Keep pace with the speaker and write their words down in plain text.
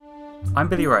I'm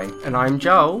Billy Ray, And I'm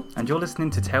Joel, and you're listening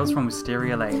to Tales from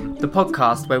Wisteria Lane. the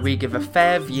podcast where we give a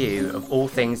fair view of all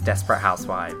things Desperate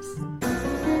Housewives.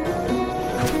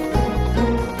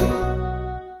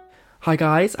 Hi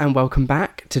guys, and welcome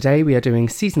back. Today we are doing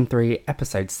Season 3,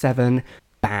 Episode 7,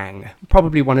 Bang.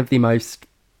 Probably one of the most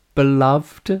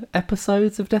beloved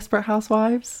episodes of Desperate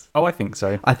Housewives. Oh, I think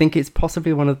so. I think it's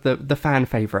possibly one of the fan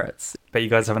favourites. Bet you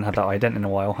guys haven't had that ident in a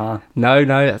while, huh? No,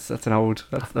 that's an old,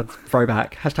 that's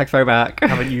throwback. Hashtag throwback.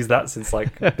 Haven't used that since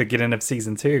like beginning of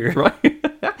Season 2.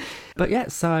 Right. But yeah,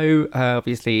 so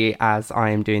obviously as I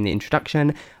am doing the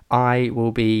introduction, I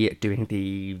will be doing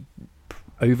the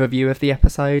overview of the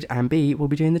episode and B will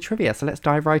be doing the trivia. So let's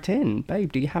dive right in.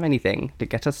 Babe, do you have anything to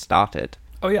get us started?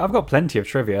 Oh yeah, I've got plenty of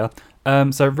trivia.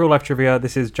 So real life trivia,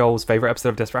 this is Joel's favourite episode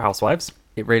of Desperate Housewives.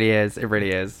 It really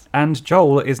is. And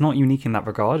Joel is not unique in that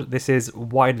regard. This is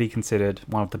widely considered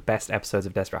one of the best episodes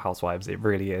of Desperate Housewives. It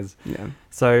really is. Yeah.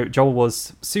 So Joel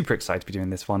was super excited to be doing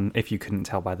this one, if you couldn't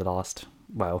tell by the last,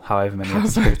 however many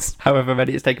episodes. However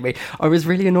many it's taken me. I was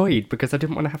really annoyed because I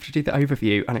didn't want to have to do the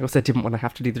overview and I also didn't want to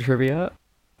have to do the trivia.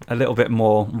 A little bit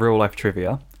more real life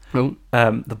trivia. Oh.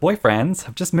 The boyfriends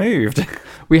have just moved.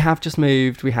 We have just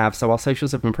moved. So our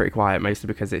socials have been pretty quiet, mostly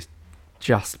because it's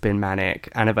just been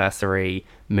manic. Anniversary,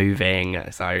 moving.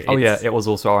 It was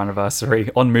also our anniversary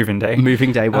on moving day.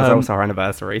 Moving day was also our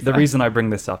anniversary. The reason I bring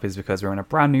this up is because we're in a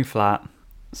brand new flat.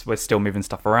 So we're still moving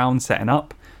stuff around, setting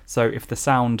up. So if the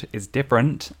sound is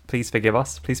different, please forgive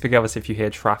us. Please forgive us if you hear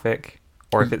traffic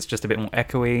or if it's just a bit more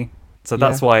echoey. So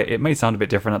that's why it may sound a bit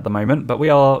different at the moment, but we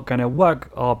are going to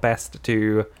work our best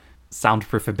to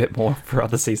soundproof a bit more for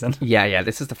other season. Yeah,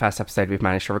 this is the first episode we've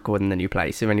managed to record in the new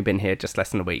place. We've only been here just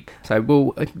less than a week.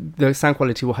 So the sound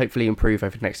quality will hopefully improve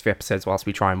over the next few episodes whilst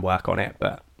we try and work on it,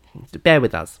 but bear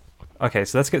with us. Okay,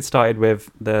 so let's get started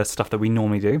with the stuff that we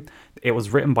normally do. It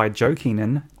was written by Joe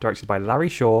Keenan, directed by Larry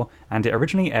Shaw, and it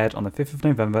originally aired on the 5th of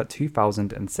November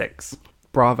 2006.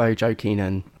 Bravo, Joe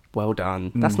Keenan. Well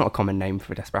done. That's not a common name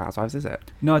for Desperate Housewives, is it?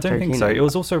 No, I don't Joe think so. Keenan. It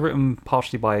was also written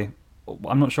partially by...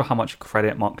 I'm not sure how much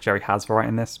credit Mark Jerry has for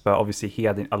writing this, but obviously he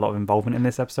had a lot of involvement in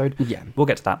this episode. Yeah. We'll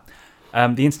get to that.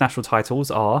 The international titles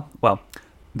are,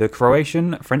 the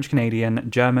Croatian,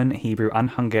 French-Canadian, German, Hebrew,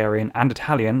 and Hungarian, and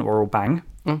Italian were all Bang.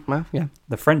 Well, yeah.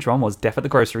 The French one was Death at the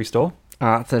Grocery Store.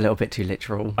 That's a little bit too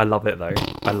literal. I love it, though.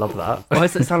 I love that. Why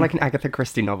does it sound like an Agatha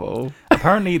Christie novel?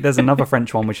 Apparently, there's another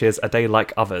French one, which is A Day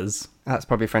Like Others. That's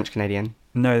probably French-Canadian.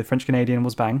 No, the French-Canadian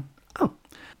was Bang. Oh.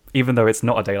 Even though it's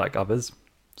not A Day Like Others.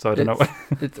 So I don't know.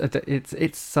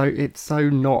 It's so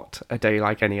not a day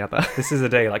like any other. This is a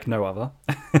day like no other.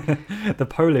 The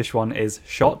Polish one is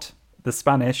Shot. The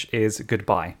Spanish is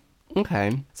Goodbye.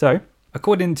 Okay. So,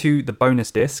 according to the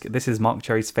bonus disc, this is Mark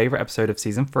Cherry's favourite episode of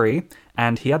Season 3,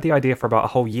 and he had the idea for about a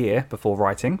whole year before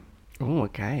writing. Oh,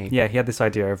 okay. Yeah, he had this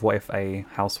idea of what if a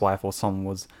housewife or someone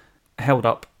was held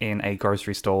up in a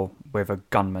grocery store with a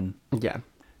gunman. Yeah.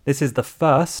 This is the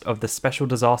first of the special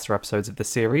disaster episodes of the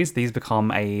series. These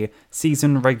become a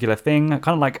season regular thing,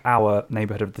 kind of like our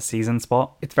neighborhood of the season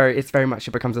spot. It's very much,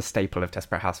 it becomes a staple of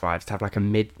Desperate Housewives to have like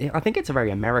I think it's a very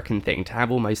American thing to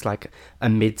have almost like a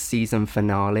mid-season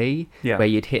finale where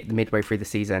you'd hit the midway through the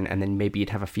season and then maybe you'd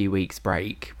have a few weeks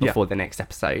break before the next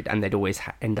episode, and they'd always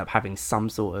end up having some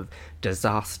sort of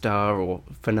disaster or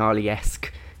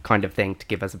finale-esque kind of thing to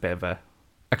give us a bit of a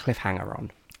cliffhanger on.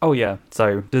 Oh yeah,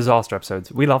 so disaster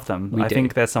episodes. We love them. We I do.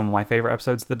 think they're some of my favourite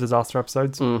episodes, the disaster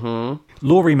episodes. Mm-hmm.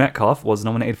 Laurie Metcalf was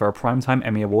nominated for a Primetime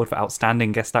Emmy Award for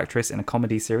Outstanding Guest Actress in a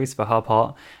Comedy Series for her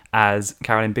part as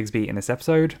Carolyn Bigsby in this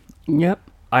episode. Yep.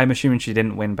 I'm assuming she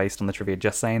didn't win based on the trivia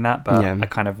just saying that, but I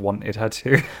kind of wanted her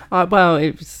to. Well,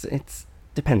 it's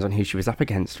depends on who she was up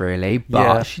against, really.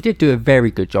 But she did do a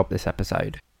very good job this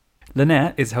episode.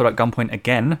 Lynette is held at gunpoint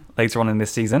again later on in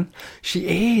this season.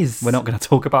 She is. We're not going to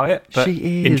talk about it, but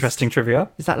she is. Interesting trivia.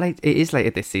 Is that late? It is later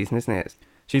this season, isn't it?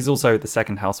 She's also the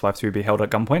second housewife to be held at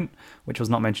gunpoint, which was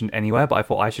not mentioned anywhere, but I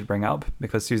thought I should bring up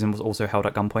because Susan was also held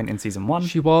at gunpoint in season 1.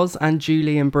 She was, and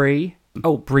Julie and Brie.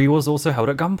 Oh, Brie was also held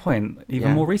at gunpoint,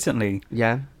 even more recently.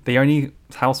 Yeah. The only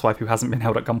housewife who hasn't been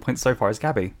held at gunpoint so far is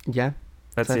Gabby. Yeah.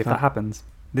 Let's see if that happens.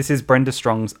 This is Brenda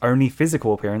Strong's only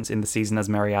physical appearance in the season as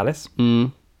Mary Alice.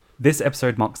 This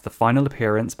episode marks the final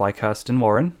appearance by Kirsten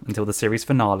Warren until the series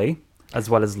finale, as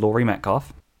well as Laurie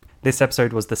Metcalf. This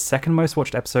episode was the second most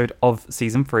watched episode of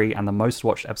season 3 and the most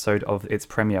watched episode of its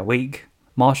premiere week.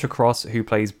 Marsha Cross, who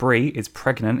plays Brie, is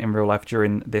pregnant in real life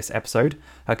during this episode.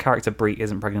 Her character Brie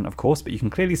isn't pregnant, of course, but you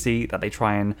can clearly see that they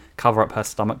try and cover up her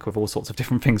stomach with all sorts of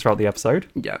different things throughout the episode.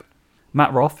 Yeah.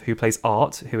 Matt Roth, who plays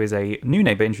Art, who is a new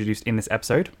neighbour introduced in this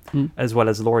episode, as well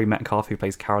as Laurie Metcalf, who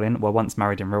plays Carolyn, were once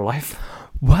married in real life.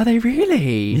 Were they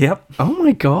really? Yep. Oh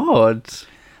my god.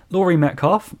 Laurie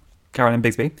Metcalf, Carolyn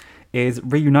Bigsby, is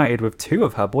reunited with two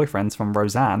of her boyfriends from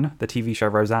Roseanne, the TV show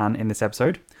Roseanne, in this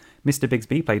episode. Mr.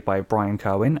 Bigsby, played by Brian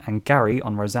Kerwin, and Gary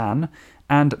on Roseanne,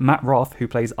 and Matt Roth, who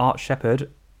plays Art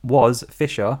Shepard, was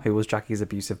Fisher, who was Jackie's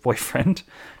abusive boyfriend.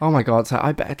 Oh my god, so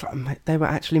I bet they were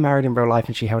actually married in real life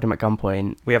and she held him at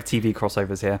gunpoint. We have TV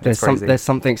crossovers here. There's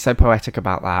something so poetic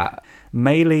about that.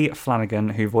 Maylee Flanagan,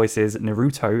 who voices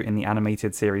Naruto in the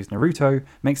animated series Naruto,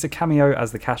 makes a cameo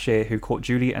as the cashier who caught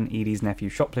Julie and Edie's nephew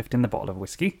shoplifting the bottle of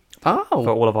whiskey. Oh! For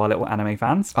all of our little anime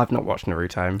fans. I've not watched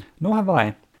Naruto. Nor have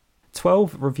I.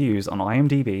 12 reviews on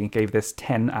IMDb gave this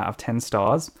 10 out of 10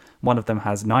 stars. One of them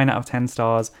has 9 out of 10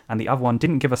 stars, and the other one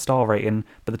didn't give a star rating,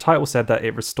 but the title said that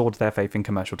it restored their faith in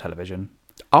commercial television.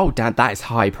 Oh, Dad, that is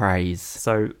high praise.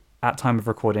 So, at time of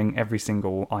recording, every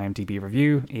single IMDb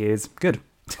review is good.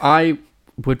 I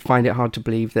would find it hard to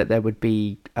believe that there would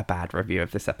be a bad review of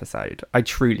this episode. I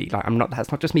truly,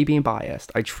 that's not just me being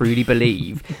biased. I truly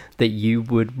believe that you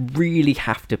would really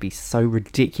have to be so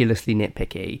ridiculously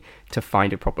nitpicky to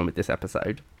find a problem with this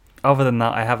episode. Other than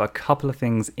that, I have a couple of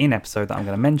things in episode that I'm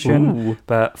going to mention. Ooh.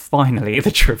 But finally, the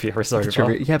trivia is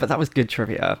over. Yeah, but that was good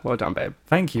trivia. Well done, babe.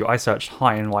 Thank you. I searched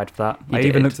high and wide for that. I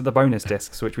even looked at the bonus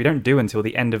discs, which we don't do until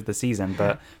the end of the season.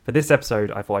 But for this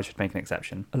episode, I thought I should make an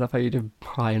exception. I love how you did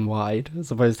high and wide as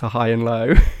opposed to high and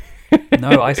low.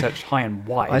 No, I searched high and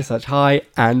wide. I searched high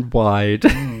and wide.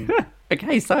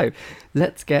 Okay, so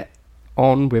let's get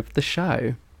on with the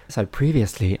show. So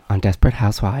previously on Desperate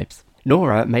Housewives,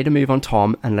 Nora made a move on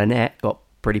Tom and Lynette got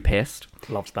pretty pissed.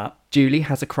 Loves that. Julie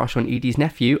has a crush on Edie's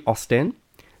nephew, Austin.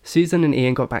 Susan and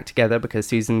Ian got back together because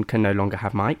Susan can no longer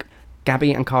have Mike.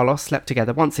 Gabby and Carlos slept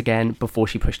together once again before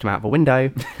she pushed him out of a window.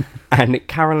 And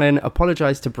Carolyn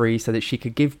apologised to Bree so that she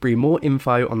could give Bree more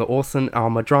info on the Orson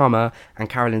Alma drama, and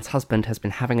Carolyn's husband has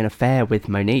been having an affair with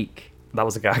Monique. That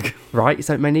was a gag. Right,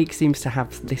 so Monique seems to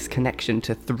have this connection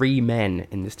to 3 men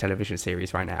in this television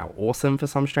series right now. Orson, for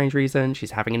some strange reason,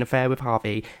 she's having an affair with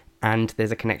Harvey, and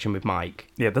there's a connection with Mike.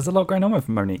 Yeah, there's a lot going on with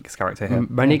Monique's character here.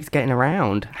 Monique's getting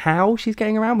around. How she's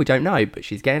getting around, we don't know, but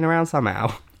she's getting around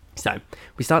somehow. So,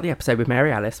 we start the episode with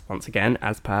Mary Alice, once again,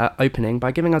 as per, opening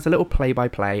by giving us a little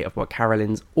play-by-play of what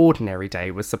Carolyn's ordinary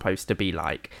day was supposed to be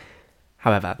like.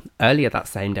 However, earlier that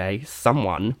same day,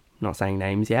 someone, not saying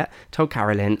names yet, told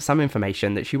Carolyn some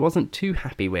information that she wasn't too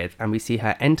happy with, and we see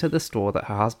her enter the store that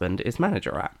her husband is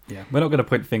manager at. Yeah, we're not going to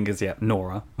point fingers yet.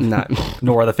 Nora. No.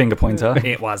 Nora the finger pointer.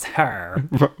 It was her.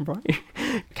 Right.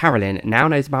 Carolyn now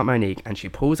knows about Monique, and she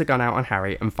pulls a gun out on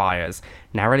Harry and fires,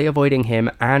 narrowly avoiding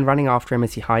him and running after him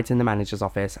as he hides in the manager's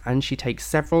office, and she takes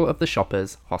several of the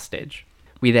shoppers hostage.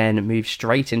 We then move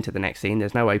straight into the next scene.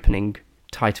 There's no opening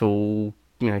title,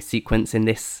 sequence in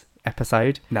this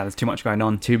episode. No, there's too much going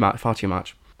on. Too much, far too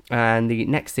much. And the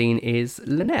next scene is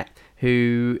Lynette,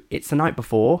 who, it's the night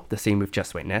before the scene we've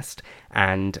just witnessed,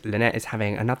 and Lynette is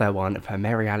having another one of her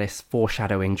Mary Alice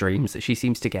foreshadowing dreams that she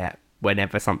seems to get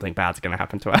whenever something bad's going to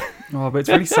happen to her. Oh, but it's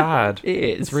really sad. It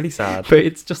is. It's really sad. But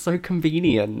it's just so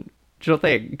convenient. Do you not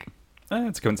think?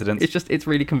 It's a coincidence. It's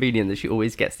really convenient that she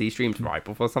always gets these dreams right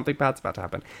before something bad's about to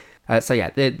happen.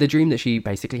 The dream that she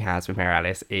basically has with Mary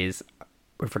Alice is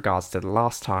with regards to the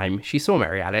last time she saw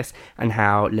Mary Alice, and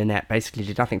how Lynette basically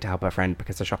did nothing to help her friend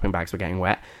because her shopping bags were getting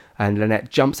wet, and Lynette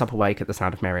jumps up awake at the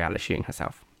sound of Mary Alice shooting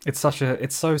herself. It's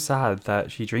so sad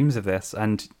that she dreams of this,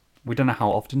 and we don't know how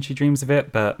often she dreams of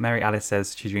it, but Mary Alice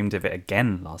says she dreamed of it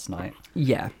again last night.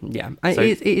 Yeah.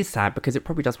 It is sad because it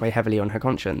probably does weigh heavily on her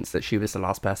conscience that she was the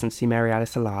last person to see Mary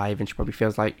Alice alive, and she probably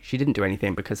feels like she didn't do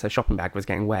anything because her shopping bag was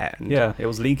getting wet. Yeah, it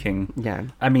was leaking. Yeah.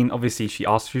 I mean, obviously she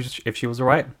asked if she was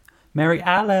alright. Mary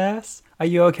Alice, are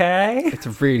you okay?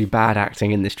 It's really bad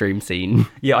acting in this dream scene.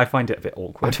 Yeah, I find it a bit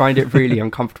awkward. I find it really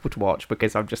uncomfortable to watch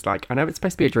because I'm just like, I know it's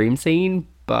supposed to be a dream scene,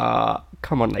 but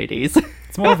come on, ladies.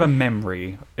 It's more of a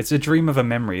memory. It's a dream of a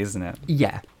memory, isn't it?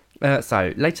 Yeah.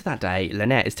 So later that day,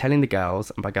 Lynette is telling the girls,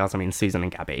 and by girls I mean Susan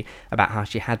and Gabby, about how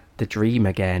she had the dream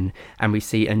again, and we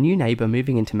see a new neighbour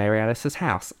moving into Mary Alice's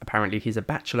house. Apparently he's a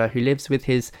bachelor who lives with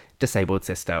his disabled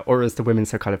sister, or as the women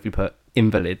so colourfully put,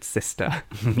 invalid sister.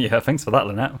 Yeah, thanks for that,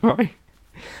 Lynette. Right.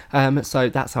 So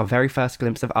that's our very first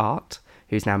glimpse of Art,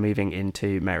 who's now moving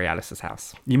into Mary Alice's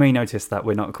house. You may notice that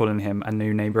we're not calling him a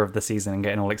new neighbour of the season and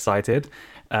getting all excited.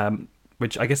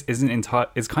 which I guess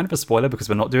is kind of a spoiler because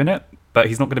we're not doing it, but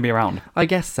he's not going to be around. I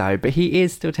guess so, but he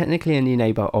is still technically a new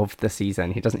neighbour of the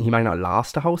season. He might not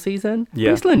last a whole season, but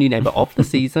he's still a new neighbour of the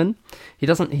season. He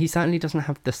certainly doesn't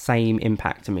have the same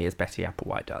impact to me as Betty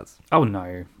Applewhite does. Oh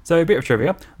no. So a bit of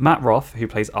trivia. Matt Roth, who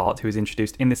plays Art, who is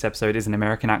introduced in this episode, is an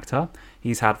American actor.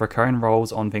 He's had recurring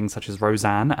roles on things such as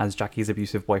Roseanne as Jackie's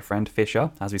abusive boyfriend,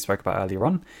 Fisher, as we spoke about earlier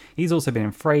on. He's also been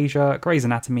in Frasier, Grey's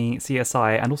Anatomy,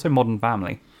 CSI, and also Modern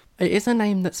Family. It is a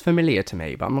name that's familiar to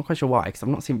me, but I'm not quite sure why, because I've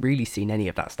not really seen any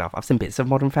of that stuff. I've seen bits of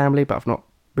Modern Family, but I've not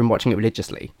been watching it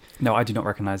religiously. No, I do not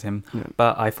recognise him,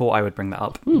 but I thought I would bring that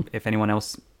up. If anyone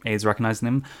else is recognising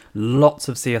him. Lots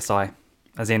of CSI.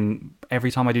 As in, every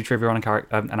time I do trivia on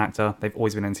an actor, they've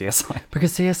always been in CSI.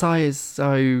 Because CSI is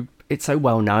so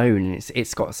well known.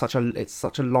 It's got such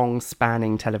a long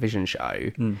spanning television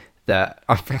show that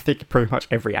I think pretty much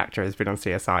every actor has been on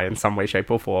CSI in some way,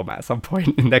 shape, or form at some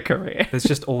point in their career. There's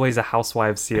just always a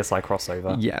Housewives CSI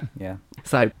crossover. Yeah.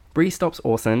 So Bree stops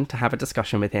Orson to have a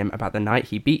discussion with him about the night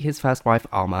he beat his first wife,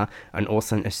 Alma, and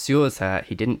Orson assures her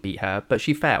he didn't beat her, but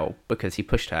she fell because he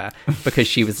pushed her because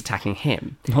she was attacking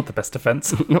him. Not the best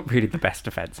defense. Not really the best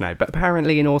defense, no. But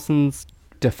apparently in Orson's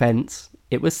defense,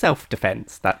 it was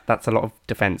self-defense. That's a lot of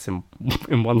defense in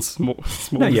one small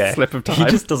slip of time. He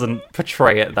just doesn't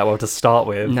portray it that well to start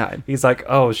with. No. He's like,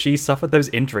 oh, she suffered those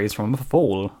injuries from a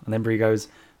fall. And then Bree goes,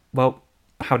 well,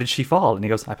 how did she fall? And he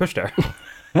goes, I pushed her.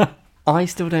 I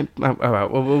still don't... Oh,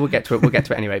 well, we'll get to it. We'll get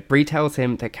to it anyway. Bree tells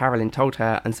him that Carolyn told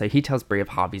her, and so he tells Bree of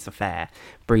Harvey's affair.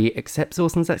 Bree accepts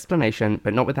Orson's explanation,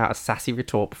 but not without a sassy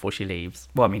retort before she leaves.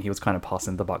 Well, I mean, he was kind of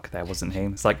passing the buck there, wasn't he?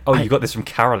 It's like, oh, you got this from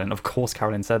Carolyn. Of course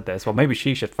Carolyn said this. Well, maybe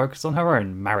she should focus on her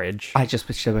own marriage. I just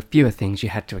wish there were fewer things you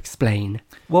had to explain.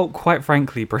 Well, quite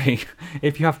frankly, Bree,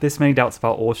 if you have this many doubts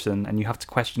about Orson and you have to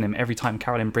question him every time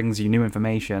Carolyn brings you new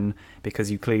information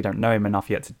because you clearly don't know him enough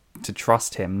yet to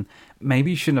trust him,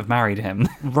 maybe you shouldn't have married him.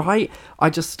 Right?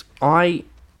 I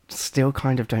still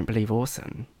kind of don't believe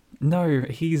Orson. No,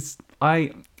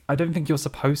 I don't think you're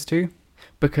supposed to.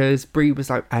 Because Bree was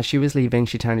like, as she was leaving,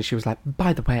 she turned and she was like,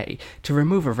 by the way, to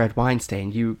remove a red wine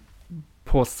stain, you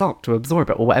pour salt to absorb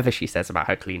it, or whatever she says about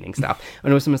her cleaning stuff.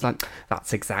 And Orson was like,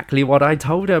 that's exactly what I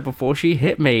told her before she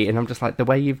hit me. And I'm just like,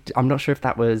 I'm not sure if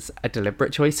that was a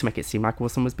deliberate choice to make it seem like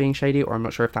Orson was being shady, or I'm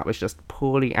not sure if that was just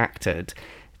poorly acted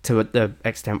to the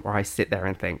extent where I sit there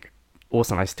and think,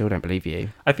 Orson, I still don't believe you.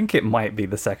 I think it might be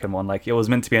the second one. Like, it was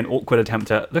meant to be an awkward attempt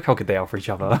to look how good they are for each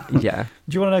other. Yeah.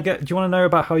 Do you want to know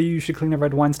about how you should clean a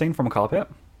red wine stain from a carpet?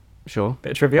 Sure.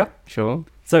 Bit of trivia? Sure.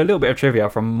 So a little bit of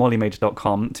trivia from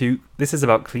mollymajor.com this is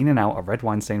about cleaning out a red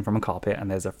wine stain from a carpet,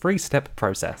 and there's a 3-step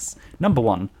process. Number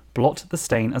 1, blot the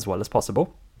stain as well as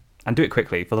possible. And do it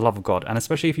quickly, for the love of God, and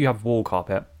especially if you have wall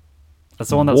carpet. As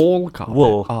someone that's wall carpet?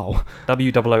 Wool. Oh.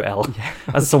 WOOL. Yeah.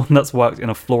 As someone that's worked in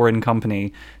a flooring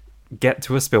company, get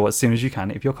to a spill as soon as you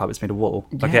can if your carpet's made of wool,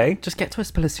 okay? Just get to a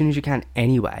spill as soon as you can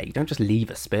anyway. Don't just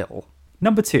leave a spill.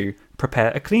 Number 2,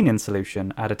 prepare a cleaning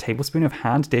solution. Add a tablespoon of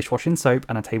hand dishwashing soap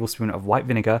and a tablespoon of white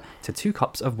vinegar to 2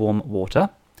 cups of warm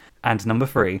water. And number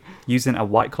 3, using a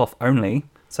white cloth only,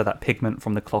 so that pigment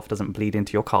from the cloth doesn't bleed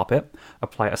into your carpet,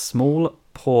 apply a small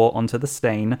pour onto the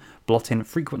stain, blotting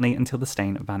frequently until the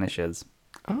stain vanishes.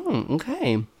 Oh,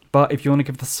 okay. But if you want to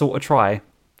give the salt a try,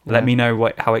 let me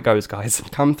know how it goes, guys.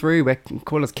 Come through.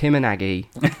 Call us Kim and Aggie.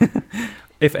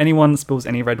 If anyone spills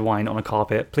any red wine on a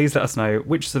carpet, please let us know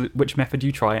which method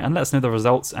you try, and let us know the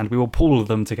results, and we will pool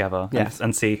them together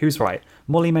and see who's right,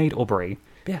 Molly Maid or Bree.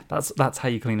 Yeah, that's how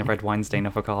you clean a red wine stain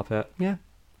off a carpet. Yeah.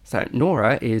 So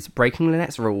Nora is breaking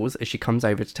Lynette's rules as she comes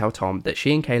over to tell Tom that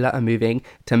she and Kayla are moving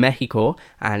to Mexico,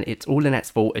 and it's all Lynette's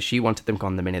fault as she wanted them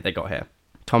gone the minute they got here.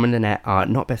 Tom and Lynette are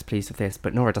not best pleased with this,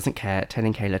 but Nora doesn't care,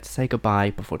 telling Kayla to say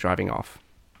goodbye before driving off.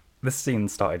 This scene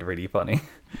started really funny.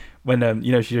 When,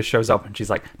 she just shows up and she's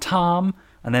like, Tom,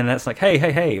 and then it's like,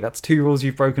 hey, that's 2 rules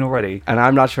you've broken already. And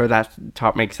I'm not sure that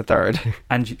top makes a third.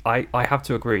 And I have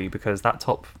to agree, because that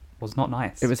top was not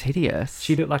nice. It was hideous.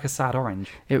 She looked like a sad orange.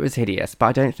 It was hideous, but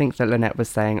I don't think that Lynette was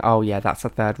saying, oh yeah, that's the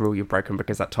 3rd rule you've broken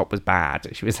because that top was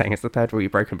bad. She was saying it's the 3rd rule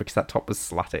you've broken because that top was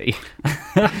slutty.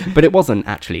 But it wasn't,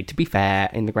 actually. To be fair,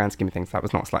 in the grand scheme of things, that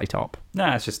was not a slutty top.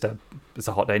 Nah, it's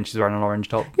a hot day and she's wearing an orange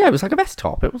top. Yeah, it was like a vest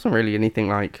top. It wasn't really anything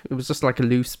like... It was just like a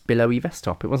loose, billowy vest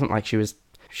top. It wasn't like she was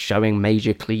showing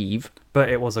major cleave. But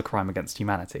it was a crime against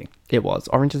humanity. It was.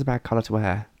 Orange is a bad colour to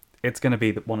wear. It's going to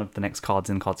be one of the next cards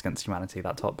in Cards Against Humanity,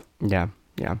 that top. Yeah.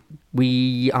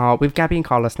 We are with Gabby and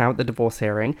Carlos now at the divorce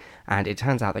hearing, and it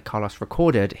turns out that Carlos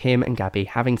recorded him and Gabby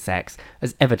having sex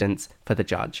as evidence for the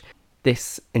judge.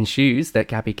 This ensures that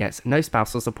Gabby gets no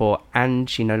spousal support, and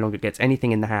she no longer gets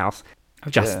anything in the house.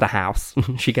 Just the house.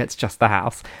 She gets just the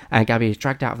house. And Gabby is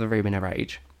dragged out of the room in a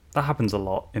rage. That happens a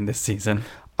lot in this season.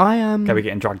 Gabby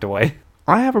getting dragged away.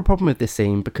 I have a problem with this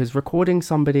scene because recording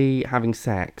somebody having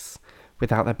sex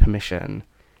without their permission,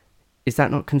 is that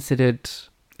not considered...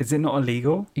 Is it not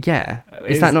illegal? Yeah.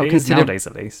 Is that not considered... nowadays,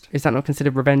 at least. Is that not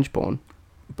considered revenge porn?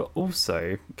 But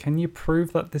also, can you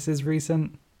prove that this is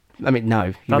recent? I mean, no,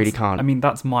 you really can't. I mean,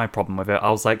 that's my problem with it. I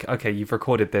was like, okay, you've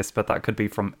recorded this, but that could be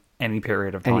from any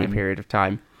period of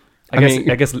time.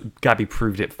 I guess Gabby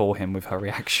proved it for him with her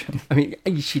reaction. I mean,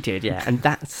 she did, yeah. And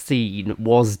that scene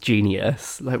was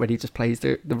genius. Like when he just plays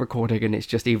the recording and it's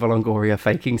just Eva Longoria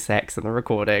faking sex in the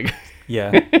recording.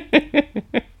 Yeah.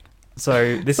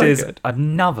 So this is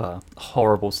another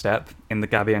horrible step in the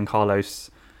Gabby and Carlos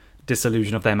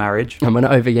disillusion of their marriage. And we're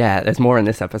not over yet. There's more in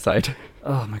this episode.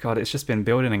 Oh my god, it's just been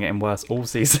building and getting worse all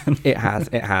season. It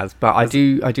has. But I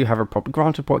do have a problem.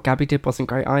 Granted, what Gabby did wasn't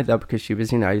great either because she was,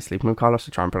 sleeping with Carlos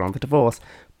to try and put on the divorce.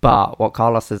 But what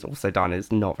Carlos has also done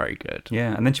is not very good.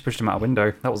 Yeah, and then she pushed him out a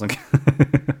window. That wasn't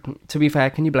good. To be fair,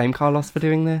 can you blame Carlos for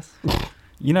doing this?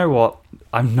 You know what?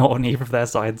 I'm not on either of their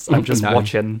sides. I'm just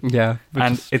watching. Yeah.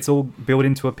 And it's all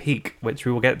building to a peak, which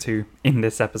we will get to in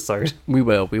this episode. We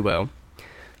will.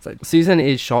 So Susan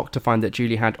is shocked to find that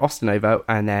Julie had Austin over,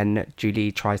 and then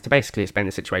Julie tries to basically explain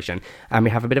the situation, and we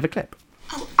have a bit of a clip.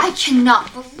 Oh, I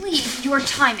cannot believe your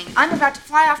timing. I'm about to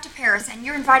fly off to Paris, and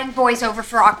you're inviting boys over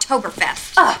for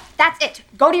Oktoberfest. Ugh, that's it.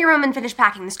 Go to your room and finish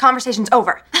packing. This conversation's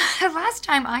over. The last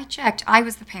time I checked, I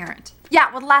was the parent.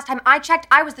 Yeah, well, the last time I checked,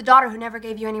 I was the daughter who never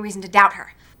gave you any reason to doubt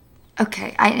her.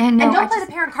 Okay, and don't play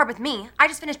the parent card with me. I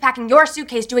just finished packing your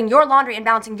suitcase, doing your laundry, and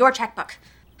balancing your checkbook.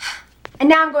 And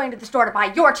now I'm going to the store to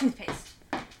buy your toothpaste.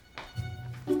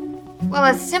 Well,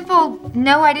 a simple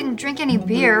no, I didn't drink any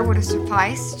beer would have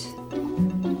sufficed.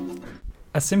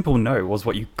 A simple no was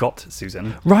what you got,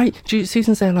 Susan. Right.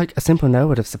 Susan said, a simple no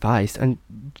would have sufficed. And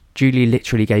Julie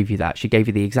literally gave you that. She gave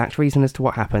you the exact reason as to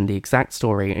what happened, the exact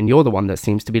story, and you're the one that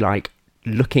seems to be,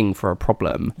 looking for a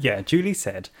problem. Yeah, Julie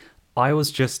said, I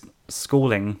was just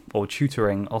schooling or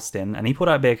tutoring Austin, and he pulled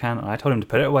out a beer can, and I told him to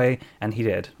put it away, and he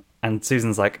did. And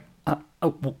Susan's like,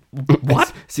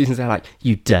 what? Susan's there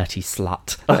you dirty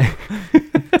slut.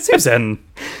 Susan.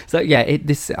 So yeah,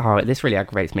 this really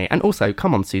aggravates me. And also,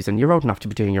 come on, Susan, you're old enough to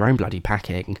be doing your own bloody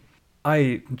packing.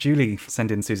 Julie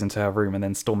sending Susan to her room and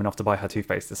then storming off to buy her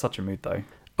toothpaste is such a mood, though.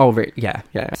 Oh, yeah.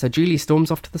 So Julie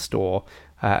storms off to the store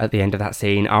at the end of that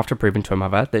scene after proving to her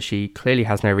mother that she clearly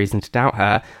has no reason to doubt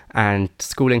her and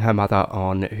schooling her mother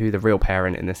on who the real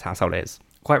parent in this household is.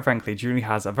 Quite frankly, Julie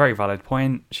has a very valid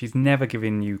point. She's never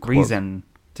given you reason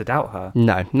to doubt her.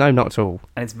 No, not at all.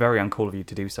 And it's very uncool of you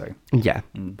to do so. Yeah.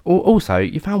 Also,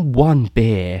 you found one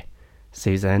beer,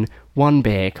 Susan. One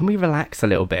beer. Can we relax a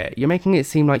little bit? You're making it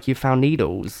seem like you found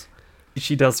needles.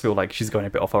 She does feel like she's going a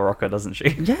bit off her rocker, doesn't she?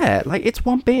 Yeah, it's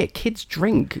one beer. Kids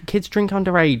drink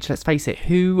underage, let's face it.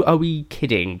 Who are we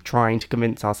kidding, trying to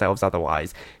convince ourselves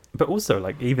otherwise? But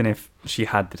also, even if she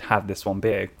had this one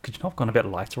beer, could you not have gone a bit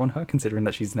lighter on her, considering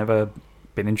that she's never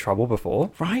been in trouble before?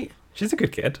 Right. She's a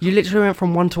good kid. You literally went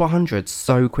from 1 to 100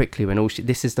 so quickly when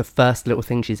this is the first little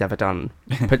thing she's ever done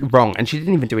wrong. And she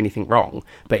didn't even do anything wrong.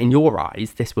 But in your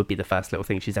eyes, this would be the first little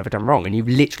thing she's ever done wrong. And you've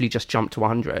literally just jumped to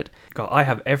 100. God, I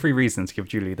have every reason to give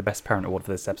Julie the best parent award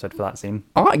for this episode for that scene.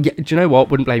 Oh, yeah, do you know what?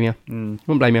 Wouldn't blame you.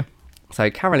 Wouldn't blame you. So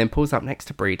Carolyn pulls up next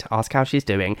to Bree to ask how she's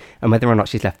doing and whether or not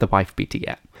she's left the wife beater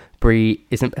yet. Bree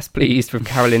isn't best pleased with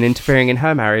Carolyn interfering in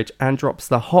her marriage and drops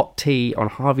the hot tea on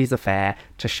Harvey's affair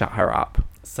to shut her up.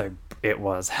 So it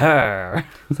was her.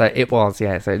 So it was,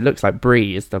 yeah. So it looks like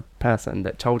Bree is the person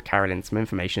that told Carolyn some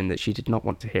information that she did not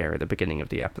want to hear at the beginning of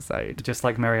the episode. Just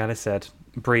like Mary Alice said,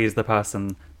 Bree is the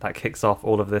person that kicks off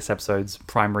all of this episode's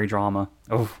primary drama.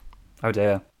 Oh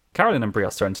dear. Carolyn and Bree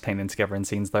are so entertaining together in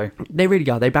scenes, though. They really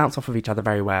are. They bounce off of each other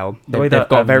very well. They've got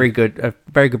a very good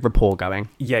rapport going.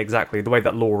 Yeah, exactly. The way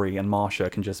that Laurie and Marsha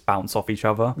can just bounce off each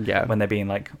other when they're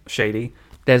being, shady.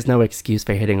 There's no excuse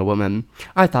for hitting a woman.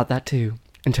 I thought that too,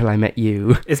 until I met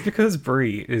you. It's because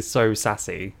Bree is so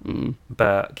sassy,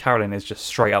 but Carolyn is just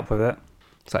straight up with it.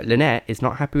 So Lynette is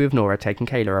not happy with Nora taking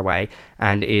Kayla away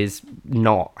and is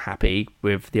not happy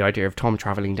with the idea of Tom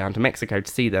travelling down to Mexico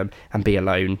to see them and be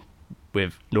alone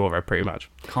with Nora, pretty much.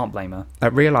 Can't blame her.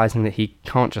 Realising that he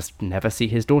can't just never see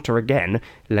his daughter again,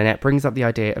 Lynette brings up the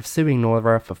idea of suing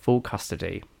Nora for full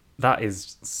custody. That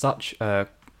is such a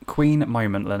queen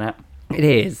moment, Lynette. It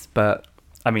is, but...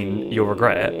 I mean, you'll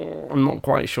regret it. I'm not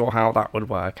quite sure how that would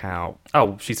work out.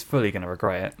 Oh, she's fully going to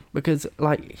regret it. Because,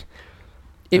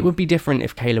 it would be different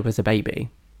if Kayla was a baby.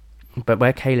 But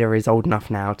where Kayla is old enough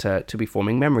now to be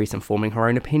forming memories and forming her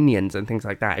own opinions and things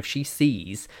like that, if she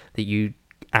sees that you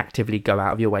actively go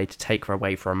out of your way to take her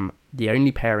away from the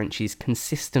only parent she's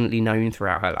consistently known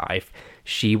throughout her life,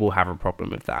 she will have a problem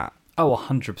with that. Oh,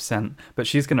 100%. But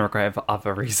she's going to regret it for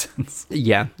other reasons.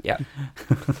 Yeah.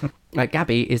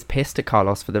 Gabby is pissed at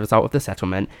Carlos for the result of the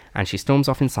settlement, and she storms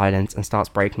off in silence and starts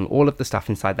breaking all of the stuff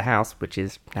inside the house, which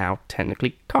is now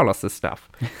technically Carlos's stuff.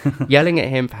 Yelling at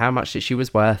him for how much that she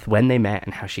was worth when they met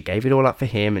and how she gave it all up for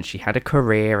him and she had a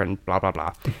career and blah, blah,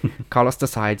 blah. Carlos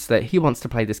decides that he wants to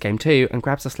play this game too and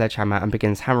grabs a sledgehammer and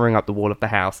begins hammering up the wall of the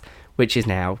house, which is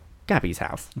now Gabby's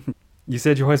house. You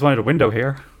said you always wanted a window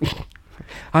here.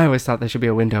 I always thought there should be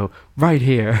a window right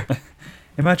here.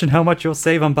 Imagine how much you'll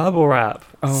save on bubble wrap.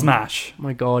 Smash.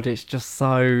 My God, it's just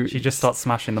so... She just starts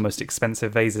smashing the most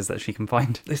expensive vases that she can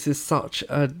find. This is such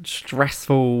a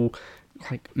stressful,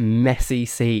 messy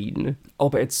scene. Oh,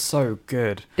 but it's so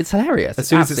good. It's hilarious. As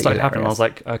soon as it started happening, I was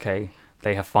like, okay,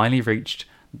 they have finally reached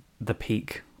the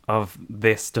peak of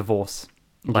this divorce.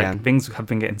 Things have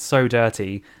been getting so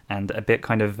dirty and a bit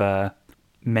kind of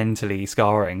mentally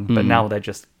scarring, but now they're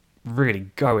just really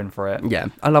going for it. Yeah,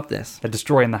 I love this. They're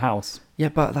destroying the house. Yeah,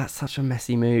 but that's such a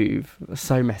messy move.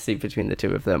 So messy between the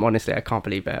two of them. Honestly, I can't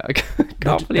believe it. I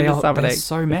can't believe it's happening. They're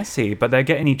so messy, but they're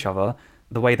getting each other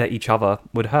the way that each other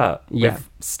would hurt with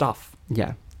stuff.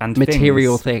 Yeah. And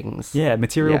material things. Yeah,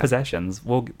 material possessions.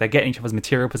 Well, they're getting each other's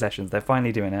material possessions. They're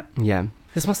finally doing it. Yeah.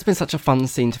 This must have been such a fun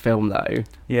scene to film, though.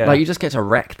 Yeah. You just get to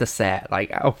wreck the set.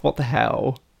 Oh, what the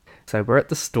hell? So we're at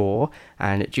the store,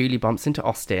 and Julie bumps into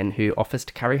Austin, who offers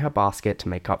to carry her basket to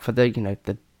make up for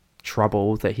the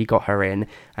trouble that he got her in,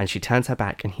 and she turns her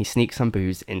back, and he sneaks some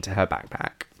booze into her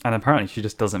backpack. And apparently she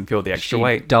just doesn't feel the extra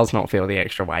weight. She does not feel the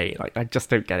extra weight. I just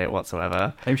don't get it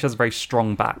whatsoever. Maybe she has a very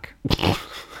strong back.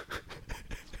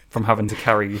 From having to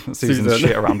carry Susan's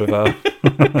shit around with her.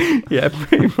 Yeah,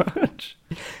 pretty much.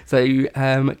 So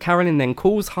Carolyn then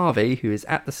calls Harvey, who is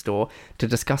at the store, to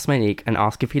discuss Monique and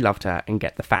ask if he loved her and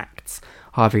get the facts.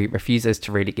 Harvey refuses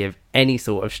to really give any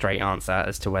sort of straight answer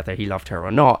as to whether he loved her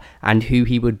or not, and who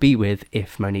he would be with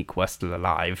if Monique were still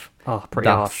alive. Oh, pretty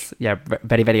harsh. Yeah,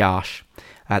 very, very harsh.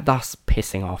 Thus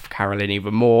pissing off Carolyn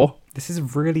even more. This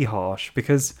is really harsh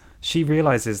because she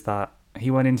realises that he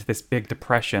went into this big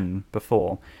depression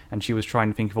before, and she was trying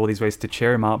to think of all these ways to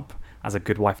cheer him up, as a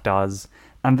good wife does.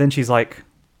 And then she's like,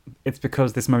 it's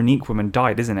because this Monique woman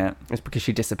died, isn't it? It's because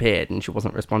she disappeared and she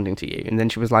wasn't responding to you. And then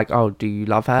she was like, oh, do you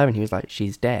love her? And he was like,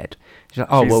 she's dead. She's like,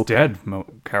 oh, she's dead,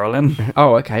 Carolyn.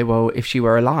 Oh, okay, well, if she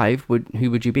were alive,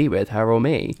 who would you be with, her or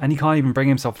me? And he can't even bring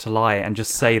himself to lie and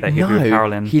just say that he'd be with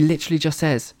Carolyn. He literally just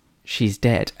says, she's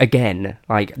dead. Again,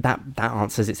 that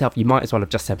answers itself. You might as well have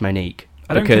just said Monique.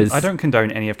 I don't condone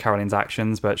any of Carolyn's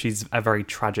actions, but she's a very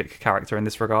tragic character in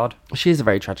this regard. She is a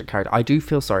very tragic character. I do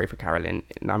feel sorry for Carolyn.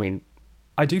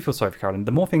 I do feel sorry for Carolyn.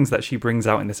 The more things that she brings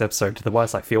out in this episode, the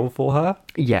worse I feel for her.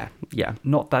 Yeah.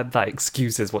 Not that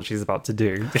excuses what she's about to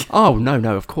do. Oh,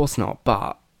 no, of course not.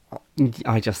 But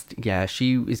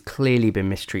she is clearly been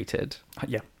mistreated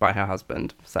by her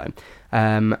husband. So,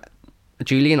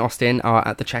 Julie and Austin are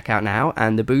at the checkout now,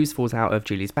 and the booze falls out of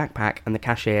Julie's backpack, and the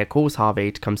cashier calls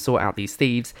Harvey to come sort out these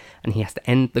thieves, and he has to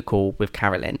end the call with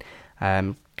Carolyn.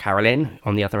 Carolyn,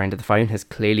 on the other end of the phone, has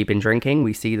clearly been drinking.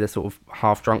 We see the sort of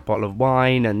half-drunk bottle of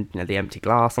wine and the empty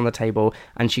glass on the table,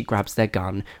 and she grabs their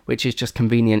gun, which is just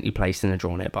conveniently placed in a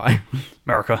drawer nearby.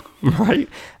 America. Right.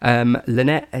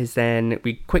 Lynette is then...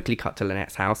 We quickly cut to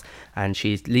Lynette's house, and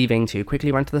she's leaving to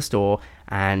quickly run to the store,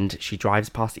 and she drives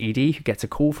past Edie, who gets a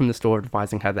call from the store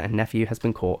advising her that her nephew has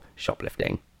been caught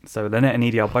shoplifting. So Lynette and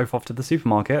Edie are both off to the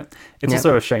supermarket. It's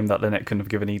also a shame that Lynette couldn't have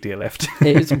given Edie a lift.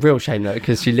 It is a real shame, though,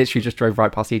 because she literally just drove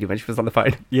right past Edie when she was on the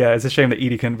phone. Yeah, it's a shame that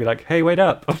Edie couldn't be like, hey, wait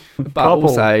up. But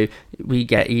also, we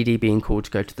get Edie being called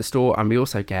to go to the store, and we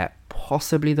also get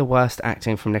possibly the worst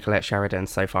acting from Nicolette Sheridan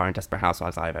so far in Desperate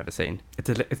Housewives I've ever seen.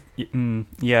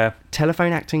 Yeah.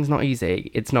 Telephone acting's not easy.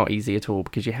 It's not easy at all,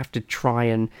 because you have to try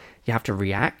and... You have to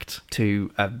react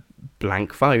to a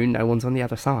blank phone, no one's on the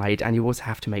other side, and you also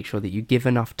have to make sure that you give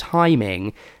enough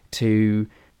timing to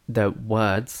the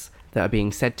words that are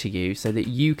being said to you so that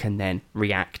you can then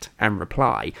react and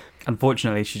reply.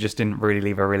 Unfortunately, she just didn't really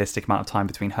leave a realistic amount of time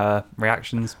between her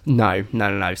reactions. No.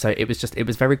 So it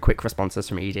was very quick responses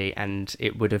from Edie, and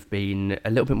it would have been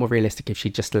a little bit more realistic if she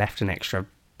just left an extra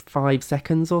 5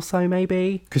 seconds or so,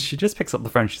 maybe. Because she just picks up the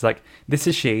phone, she's like, this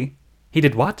is she. He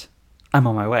did what? I'm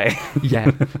on my way.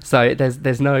 Yeah. So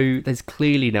there's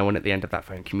clearly no one at the end of that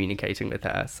phone communicating with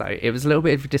her. So it was a little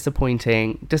bit of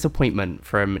disappointment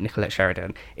from Nicolette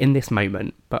Sheridan in this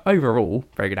moment. But overall,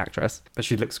 very good actress. But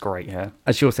she looks great here.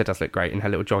 And she also does look great in her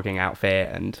little jogging outfit.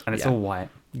 And it's all white.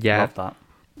 Yeah. Love that.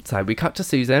 So we cut to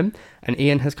Susan, and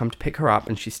Ian has come to pick her up,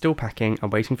 and she's still packing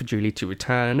and waiting for Julie to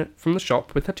return from the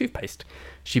shop with her toothpaste.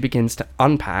 She begins to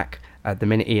unpack the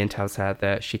minute Ian tells her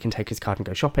that she can take his card and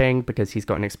go shopping because he's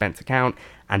got an expense account,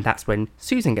 and that's when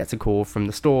Susan gets a call from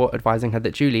the store advising her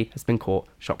that Julie has been caught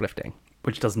shoplifting.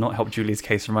 Which does not help Julie's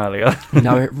case from earlier.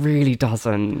 No, it really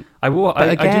doesn't. I do want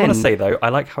to say, though, I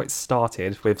like how it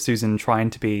started with Susan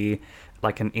trying to be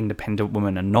like an independent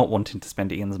woman and not wanting to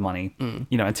spend Ian's money,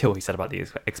 until he said about the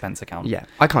expense account. Yeah,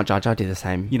 I can't judge. I do the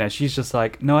same. She's just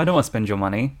like, no, I don't want to spend your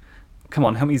money. Come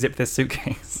on, help me zip this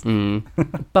suitcase.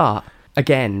 But,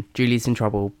 again, Julie's in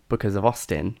trouble because of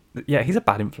Austin. Yeah, he's a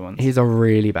bad influence. He's a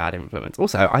really bad influence.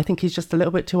 Also, I think he's just a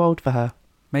little bit too old for her.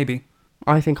 Maybe.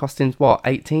 I think Austin's,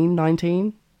 18,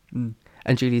 19?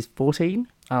 And Julie's 14?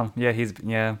 Oh, yeah,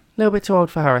 A little bit too old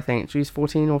for her, I think. Julie's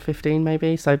 14 or 15,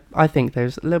 maybe. So I think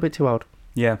there's a little bit too old.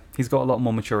 Yeah, he's got a lot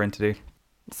more maturing to do.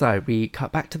 So we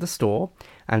cut back to the store,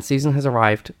 and Susan has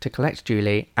arrived to collect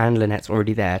Julie, and Lynette's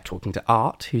already there talking to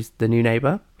Art, who's the new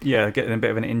neighbour. Yeah, getting a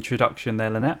bit of an introduction there,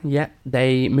 Lynette. Yeah,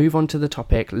 they move on to the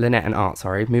topic, Lynette and Art,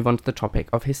 move on to the topic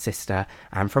of his sister,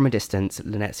 and from a distance,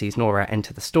 Lynette sees Nora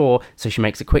enter the store, so she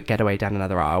makes a quick getaway down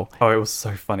another aisle. Oh, it was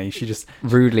so funny. She just...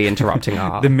 rudely interrupting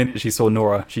Art. The minute she saw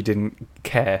Nora, she didn't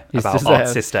care about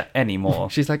Art's sister anymore.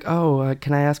 She's like,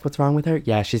 can I ask what's wrong with her?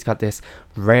 Yeah, she's got this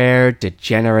rare,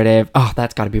 degenerative... Oh,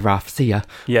 that's got to be rough. See ya.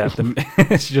 Yeah,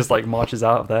 she just like marches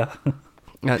out of there.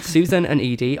 Susan and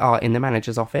Edie are in the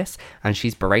manager's office, and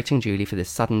she's berating Julie for this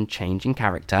sudden change in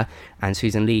character, and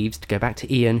Susan leaves to go back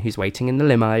to Ian, who's waiting in the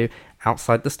limo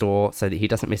outside the store so that he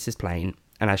doesn't miss his plane.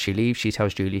 And as she leaves, she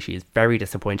tells Julie she is very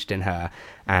disappointed in her,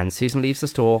 and Susan leaves the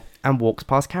store and walks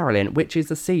past Carolyn, which is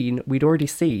a scene we'd already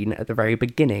seen at the very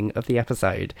beginning of the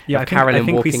episode. Yeah, I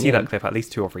think we see that clip at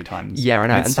least 2 or 3 times. Yeah, I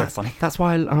know. And it's so funny. That's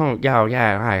why, hi,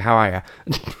 how are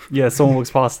you? Yeah, someone walks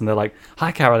past and they're like,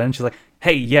 hi, Carolyn. She's like,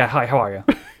 hey, yeah, hi, how are you?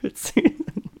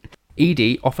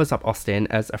 Edie offers up Austin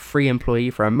as a free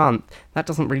employee for a month. That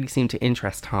doesn't really seem to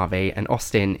interest Harvey, and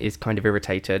Austin is kind of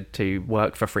irritated to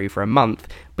work for free for a month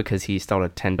because he stole a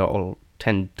 $10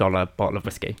 bottle of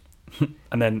whiskey.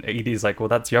 And then Edie's like, well,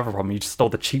 that's your other problem. You just stole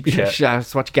the cheap shit.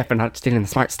 That's what you get for not stealing the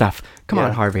smart stuff. Come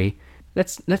on, Harvey.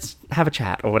 Let's have a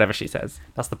chat, or whatever she says.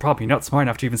 That's the problem. You're not smart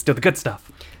enough to even steal the good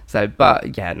stuff. So,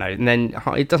 but yeah, no. And then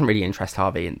it doesn't really interest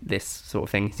Harvey in this sort of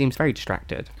thing. He seems very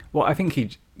distracted. Well, I think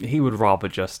he would rather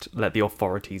just let the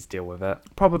authorities deal with it.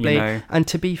 Probably. And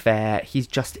to be fair, he's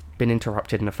just been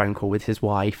interrupted in a phone call with his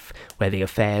wife where the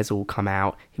affairs all come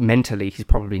out. Mentally, he's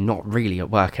probably not really at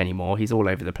work anymore. He's all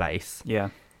over the place. Yeah.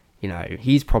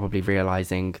 He's probably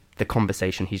realising the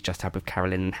conversation he's just had with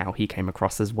Carolyn and how he came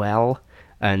across as well.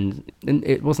 And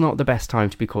it was not the best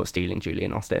time to be caught stealing Julie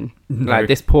and Austin. No. Like,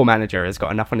 this poor manager has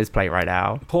got enough on his plate right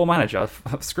now. Poor manager?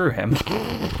 Screw him.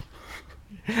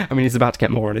 I mean, he's about to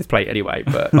get more on his plate anyway,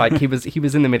 but like he was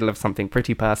in the middle of something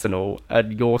pretty personal,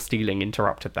 and your stealing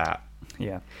interrupted that.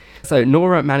 Yeah. So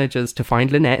Nora manages to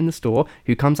find Lynette in the store,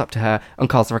 who comes up to her and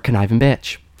calls her a conniving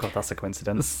bitch. God, that's a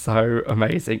coincidence. So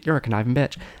amazing. You're a conniving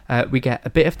bitch. We get a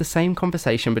bit of the same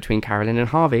conversation between Carolyn and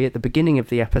Harvey at the beginning of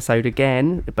the episode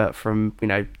again, but from,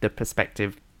 the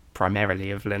perspective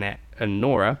primarily of Lynette and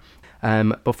Nora,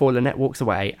 before Lynette walks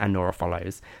away and Nora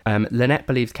follows. Lynette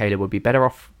believes Kayla would be better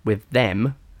off with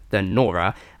them than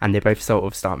Nora, and they both sort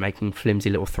of start making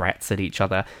flimsy little threats at each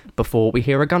other before we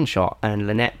hear a gunshot, and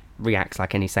Lynette reacts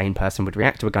like any sane person would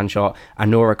react to a gunshot, and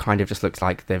Nora kind of just looks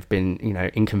like they've been,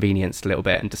 inconvenienced a little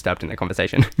bit and disturbed in their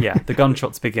conversation. Yeah, the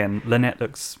gunshots begin. Lynette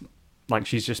looks like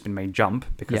she's just been made jump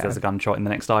because there's a gunshot in the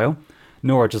next aisle.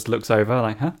 Nora just looks over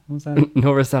like, huh? What's that?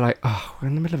 Nora's there like, oh, we're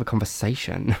in the middle of a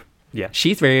conversation. Yeah.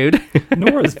 She's rude.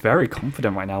 Nora's very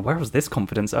confident right now. Where was this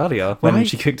confidence earlier when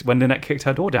when Lynette kicked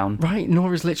her door down? Right,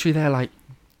 Nora's literally there like,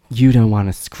 you don't want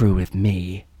to screw with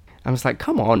me. I was like,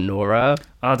 come on, Nora.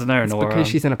 I don't know, Nora. Because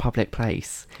she's in a public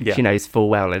place. Yeah. She knows full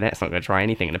well Lynette's not going to try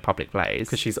anything in a public place.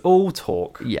 Because she's all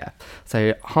talk. Yeah.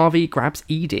 So Harvey grabs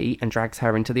Edie and drags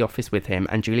her into the office with him,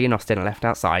 and Julie and Austin are left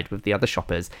outside with the other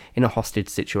shoppers in a hostage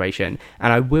situation.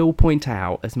 And I will point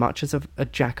out, as much as a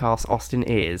jackass Austin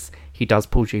is, he does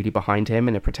pull Julie behind him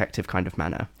in a protective kind of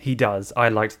manner. He does. I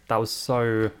liked that. Was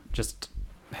so just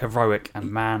heroic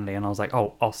and manly, and I was like,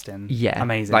 oh, Austin,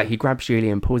 amazing. Like, he grabs Julie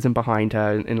and pulls him behind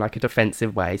her in like a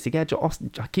defensive way. So yeah,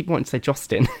 I keep wanting to say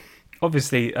Justin.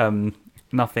 Obviously, there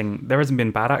hasn't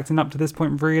been bad acting up to this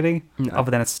point really,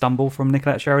 other than a stumble from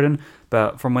Nicolette Sheridan,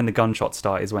 but from when the gunshots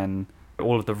start is when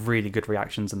all of the really good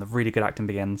reactions and the really good acting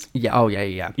begins. Yeah. Oh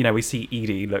yeah. We see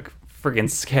Edie look friggin'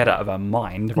 scared out of her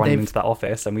mind running into that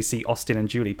office, and we see Austin and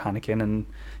Julie panicking and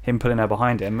him pulling her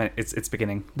behind him. It's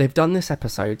beginning. They've done this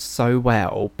episode so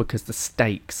well because the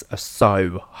stakes are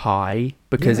so high,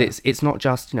 because it's not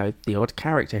just, the odd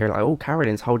character here, like, oh,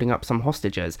 Carolyn's holding up some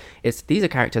hostages. These are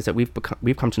characters that we've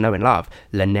come to know and love.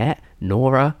 Lynette,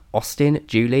 Nora, Austin,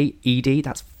 Julie, Edie.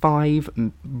 That's 5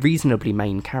 reasonably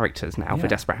main characters now for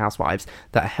Desperate Housewives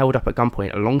that are held up at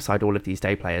gunpoint alongside all of these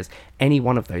day players. Any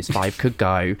one of those 5 could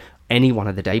go. Any one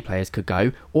of the day players could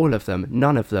go. All of them.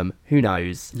 None of them. Who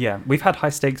knows? Yeah, we've had high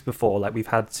stakes before. Like, we've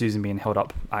had Susan being held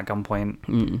up at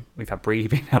gunpoint. We've had Bree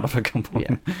being held up at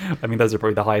gunpoint. Yeah. I mean, those are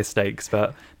probably the highest stakes,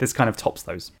 but this kind of tops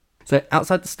those. So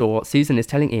outside the store, Susan is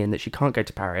telling Ian that she can't go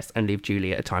to Paris and leave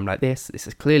Julie at a time like this. This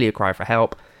is clearly a cry for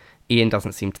help. Ian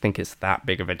doesn't seem to think it's that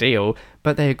big of a deal,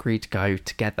 but they agree to go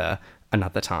together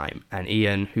another time. And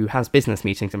Ian, who has business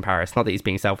meetings in Paris, not that he's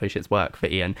being selfish, it's work for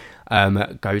Ian,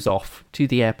 goes off to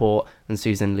the airport, and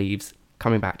Susan leaves,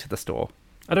 coming back to the store.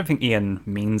 I don't think Ian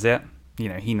means it.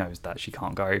 He knows that she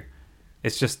can't go.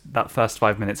 It's just that first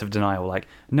 5 minutes of denial, like,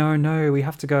 no, we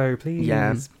have to go, please.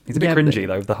 Yeah. He's a bit cringy,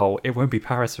 though, the whole, it won't be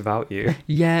Paris without you.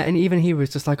 Yeah, and even he was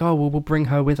just like, oh, well, we'll bring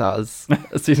her with us.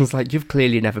 Susan's like, you've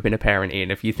clearly never been a parent, Ian,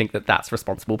 if you think that that's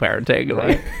responsible parenting.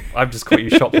 Right. I've just caught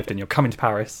you shoplifting, you're coming to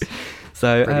Paris.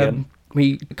 So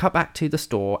we cut back to the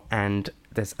store, and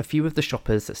there's a few of the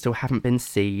shoppers that still haven't been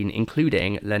seen,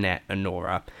 including Lynette and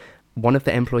Nora. One of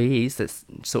the employees that's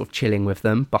sort of chilling with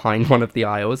them behind one of the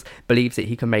aisles believes that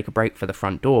he can make a break for the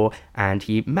front door, and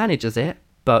he manages it,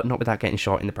 but not without getting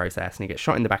shot in the process, and he gets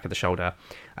shot in the back of the shoulder.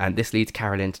 And this leads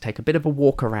Carolyn to take a bit of a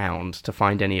walk around to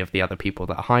find any of the other people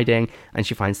that are hiding, and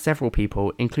she finds several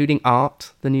people, including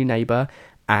Art, the new neighbour,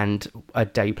 and a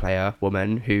day player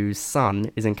woman whose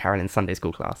son is in Carolyn's Sunday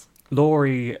school class.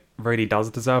 Laurie really does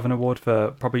deserve an award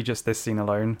for probably just this scene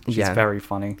alone. She's very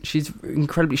funny. She's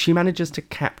incredibly... She manages to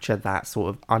capture that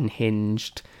sort of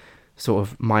unhinged... sort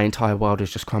of, my entire world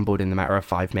has just crumbled in the matter of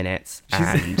 5 minutes,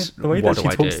 and the way that she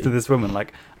talks to this woman,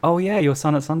 like, oh yeah, your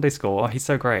son at Sunday school, oh, he's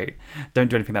so great, don't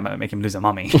do anything that might make him lose a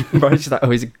mummy. Right? She's like,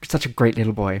 oh, he's such a great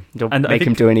little boy, don't make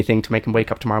him do anything to make him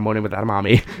wake up tomorrow morning without a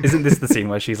mummy. Isn't this the scene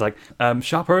where she's like,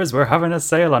 shoppers, we're having a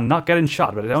sale on not getting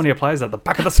shot, but it only applies at the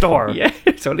back of the store. Yeah,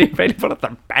 it's only available at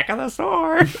the back of the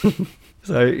store.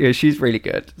 So, yeah, she's really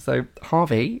good. So,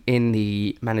 Harvey, in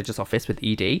the manager's office with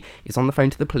Edie, is on the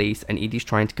phone to the police, and Edie's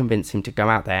trying to convince him to go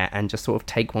out there and just sort of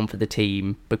take one for the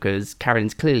team, because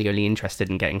Carolyn's clearly only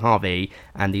interested in getting Harvey,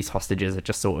 and these hostages are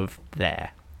just sort of there.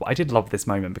 Well, I did love this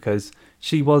moment, because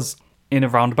she was, in a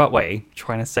roundabout way,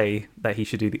 trying to say that he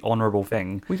should do the honourable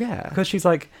thing. Well, yeah. Because she's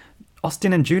like,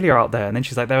 Austin and Julie are out there, and then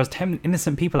she's like, there's 10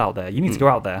 innocent people out there, you need to go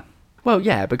out there. Well,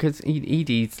 yeah, because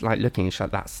Edie's like looking, she's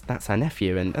like, that's her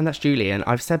nephew, and that's Julie. And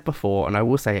I've said before, and I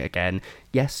will say it again,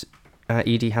 yes,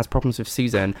 Edie has problems with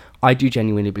Susan. I do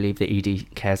genuinely believe that Edie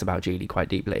cares about Julie quite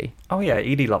deeply. Oh yeah,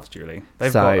 Edie loves Julie.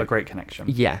 They've got a great connection.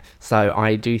 Yeah, so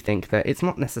I do think that it's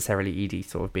not necessarily Edie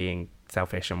sort of being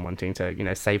selfish and wanting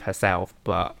to, save herself,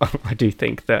 but I do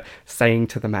think that saying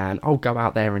to the man, oh, go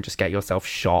out there and just get yourself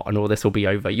shot and all this will be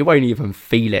over, you won't even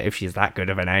feel it if she's that good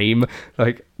of an aim,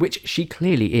 which she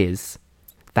clearly is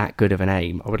that good of an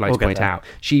aim, I would like to point out.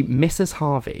 She misses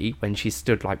Harvey when she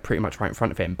stood pretty much right in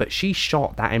front of him, but she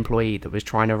shot that employee that was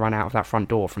trying to run out of that front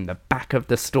door from the back of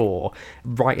the store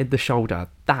right in the shoulder.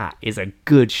 That is a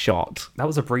good shot. That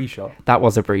was a Bree shot. That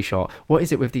was a Bree shot. What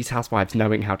is it with these housewives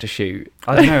knowing how to shoot?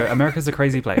 I don't know. America's a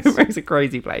crazy place. America's a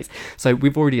crazy place. So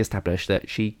we've already established that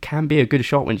she can be a good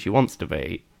shot when she wants to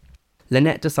be.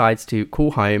 Lynette decides to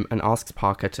call home and asks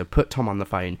Parker to put Tom on the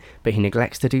phone, but he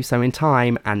neglects to do so in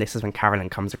time, and this is when Carolyn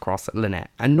comes across Lynette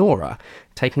and Nora,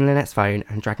 taking Lynette's phone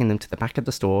and dragging them to the back of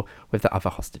the store with the other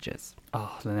hostages.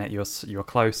 Oh, Lynette, you were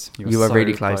close. You were so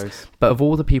really close. But of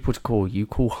all the people to call, you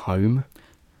call home?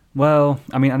 Well,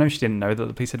 I mean, I know she didn't know that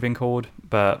the police had been called,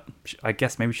 but I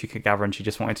guess maybe she could gather and she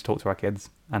just wanted to talk to her kids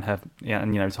and her,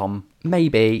 and Tom.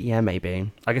 Maybe.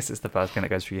 I guess it's the first thing that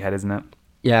goes through your head, isn't it?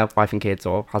 Yeah, wife and kids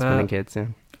or husband and kids, yeah.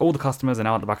 All the customers are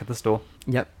now at the back of the store.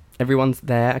 Yep. Everyone's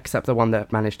there except the one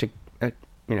that managed to,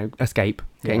 escape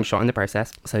getting shot in the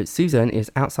process. So Susan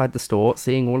is outside the store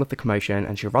seeing all of the commotion,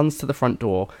 and she runs to the front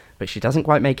door, but she doesn't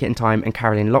quite make it in time, and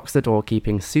Carolyn locks the door,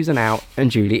 keeping Susan out and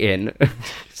Julie in.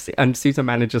 And Susan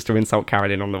manages to insult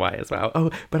Carolyn on the way as well. Oh,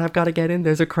 but I've got to get in.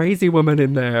 There's a crazy woman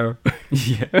in there.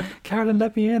 Yeah. Carolyn,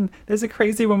 let me in. There's a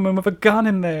crazy woman with a gun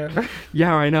in there.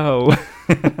 Yeah, I know.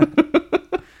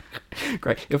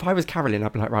 Great. If I was Carolyn,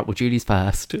 I'd be like, right, well, Julie's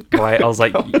first. Right, I was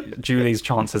like, Julie's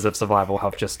chances of survival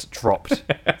have just dropped.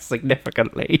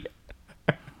 Significantly.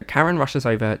 Karen rushes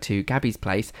over to Gabby's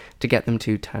place to get them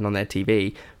to turn on their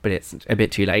TV, but it's a bit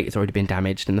too late. It's already been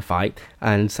damaged in the fight,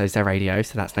 and so's their radio,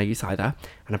 so that's no use either.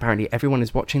 And apparently everyone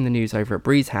is watching the news over at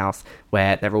Bree's house,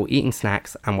 where they're all eating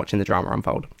snacks and watching the drama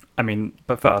unfold. I mean,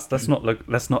 but first, let's not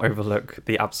overlook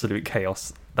the absolute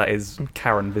chaos that is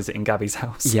Karen visiting Gabby's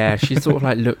house. Yeah, she sort of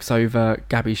like looks over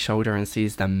Gabby's shoulder and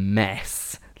sees the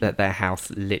mess that their house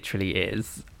literally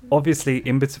is. Obviously,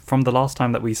 from the last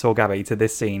time that we saw Gabby to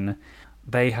this scene,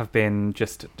 they have been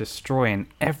just destroying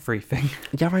everything.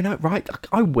 Yeah, I know, right?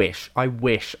 I wish I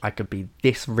could be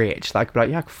this rich. That I could be like,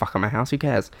 yeah, I could fuck on my house, who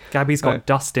cares? Gabby's got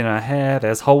dust in her hair,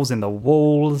 there's holes in the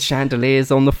walls. Chandeliers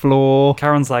on the floor.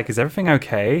 Karen's like, is everything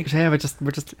okay? Yeah, we're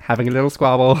just having a little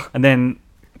squabble. And then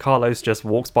Carlos just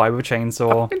walks by with a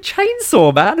chainsaw. A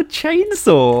chainsaw, man, a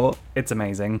chainsaw. It's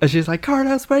amazing. And she's like,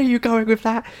 Carlos, where are you going with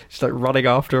that? She's like running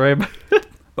after him.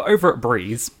 But over at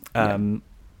Bree's,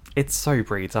 it's so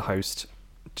Bree to host,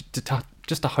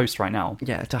 just to host right now.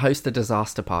 Yeah, to host a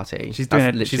disaster party. She's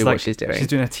doing what she's doing. She's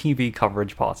doing a TV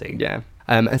coverage party. Yeah.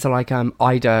 And so like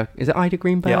Ida, is it Ida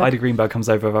Greenberg? Yeah, Ida Greenberg comes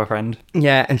over with her friend.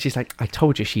 Yeah, and she's like, I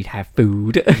told you she'd have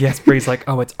food. Yes, Bree's like,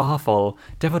 oh, it's awful.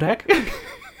 Deviled egg?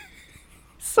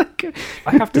 So good.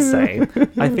 I have to say,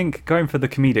 I think going for the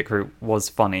comedic route was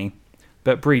funny,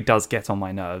 but Bree does get on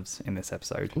my nerves in this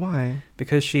episode. Why?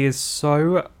 Because she is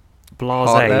so blasé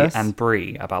Heartless. and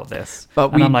Bree about this.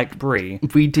 But I'm like, Bree,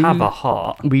 have a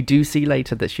heart. We do see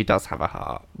later that she does have a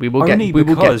heart. We will Only get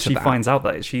because to she that. finds out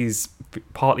that she's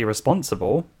partly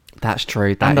responsible. That's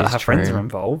true. And that is her true. friends are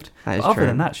involved. That is But other true.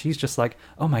 than that, she's just like,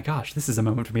 oh my gosh, this is a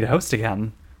moment for me to host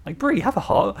again. Like, Bree, have a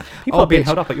heart. People Oh, are being bitch.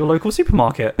 held up at your local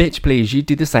supermarket. Bitch, please, you'd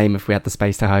do the same if we had the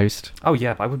space to host. Oh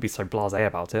yeah, I would be so blasé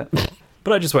about it.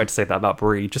 But I just wanted to say that about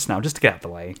Bree just now, just to get out of the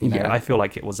way. You know, Yeah. I feel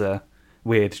like it was a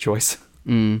weird choice.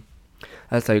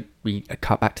 So we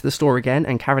cut back to the store again,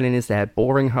 and Carolyn is there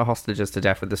boring her hostages to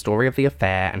death with the story of the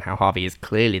affair and how Harvey is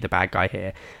clearly the bad guy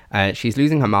here. She's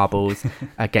losing her marbles,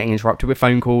 getting interrupted with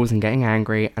phone calls and getting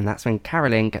angry, and that's when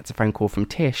Carolyn gets a phone call from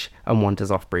Tish and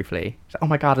wanders off briefly. She's like, oh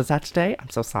my god, is that today? I'm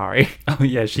so sorry. Oh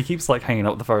yeah, she keeps like hanging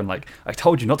up the phone like, I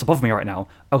told you not to bother me right now.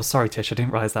 Oh, sorry Tish, I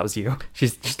didn't realise that was you.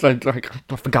 She's just like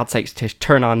oh, for God's sakes, Tish,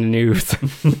 turn on the news.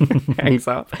 Hangs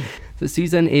up. So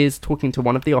Susan is talking to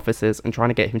one of the officers and trying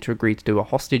to get him to agree to do a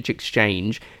hostage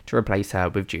exchange to replace her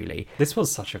with Julie. This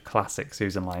was such a classic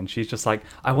Susan line. She's just like,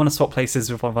 I want to swap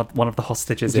places with one of the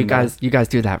hostages You guys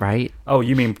do that, right? Oh,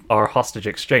 you mean our hostage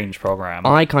exchange program?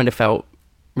 I kind of felt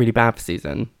really bad for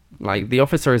Susan. Like, the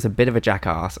officer is a bit of a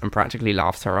jackass and practically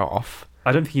laughs her off.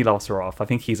 I don't think he laughs her off. I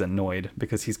think he's annoyed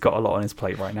because he's got a lot on his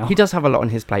plate right now. He does have a lot on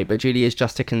his plate, but Susan is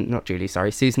just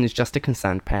a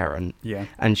concerned parent. Yeah.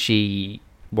 And she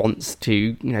wants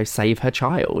to, save her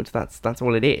child. That's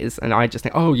all it is. And I just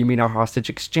think, oh, you mean our hostage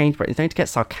exchange? But it's going to get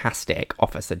sarcastic,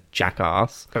 officer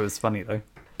jackass. It was funny though.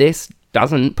 This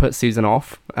doesn't put Susan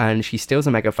off, and she steals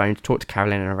a megaphone to talk to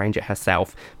Carolyn and arrange it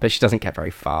herself, but she doesn't get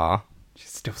very far. She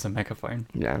steals a megaphone.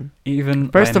 Yeah.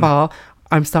 First of all,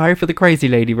 I'm sorry for the crazy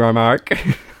lady remark.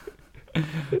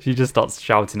 She just starts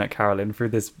shouting at Carolyn through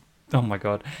this. Oh my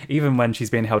god. Even when she's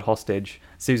being held hostage,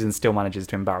 Susan still manages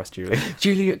to embarrass Julie.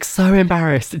 Julie looks so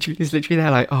embarrassed. Julie's literally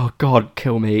there like, oh god,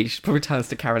 kill me. She probably turns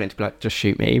to Carolyn to be like, just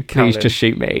shoot me. Please, Carolyn, just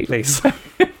shoot me. Please.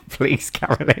 Please,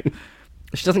 Carolyn.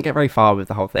 She doesn't get very far with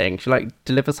the whole thing. She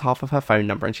delivers half of her phone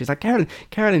number and she's like,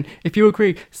 Carolyn, if you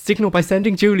agree, signal by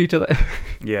sending Julie to the...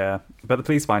 Yeah, but the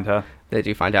police find her. They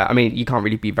do find out. I mean, you can't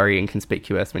really be very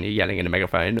inconspicuous when you're yelling in a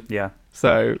megaphone. Yeah.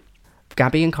 So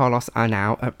Gabby and Carlos are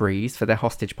now at Bree's for their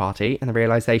hostage party, and the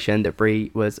realisation that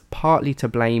Bree was partly to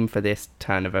blame for this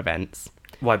turn of events.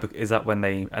 Why? Is that when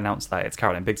they announced that it's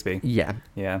Carolyn Bigsby? Yeah.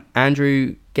 Yeah.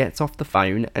 Andrew gets off the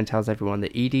phone and tells everyone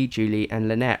that Edie, Julie and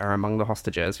Lynette are among the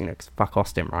hostages, because fuck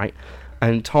Austin, right?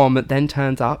 And Tom then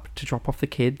turns up to drop off the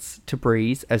kids to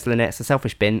Bree's, as Lynette's a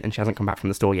selfish bin and she hasn't come back from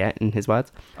the store yet, in his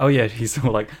words. Oh yeah, he's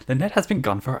all like, Lynette has been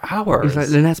gone for hours. He's like,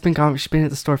 Lynette's been gone, she's been at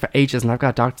the store for ages and I've got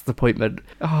a doctor's appointment.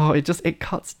 Oh, it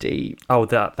cuts deep. Oh,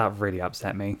 that really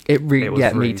upset me. It was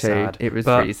really me too. sad. It was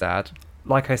But really sad.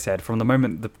 Like I said, from the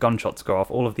moment the gunshots go off,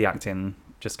 all of the acting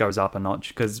just goes up a notch,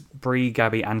 because Bree,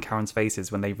 Gabby and Karen's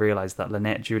faces when they realise that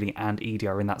Lynette, Julie and Edie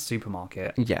are in that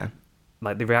supermarket, Yeah.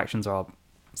 like the reactions are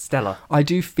stellar. I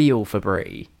do feel for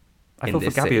Bree. I feel for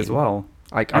Gabby as well.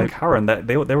 And Karen,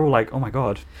 they're all like, oh my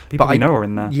god, people we know are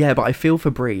in there. Yeah, but I feel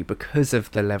for Bree because of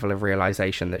the level of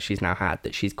realization that she's now had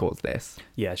that she's caused this.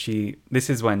 Yeah, this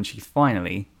is when she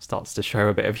finally starts to show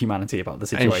a bit of humanity about the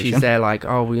situation. And she's there like,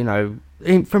 oh, you know,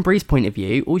 from Bree's point of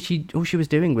view, all she was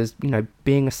doing was, you know,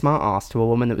 being a smart ass to a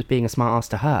woman that was being a smart ass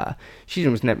to her. She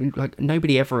was never, like,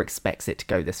 nobody ever expects it to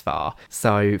go this far.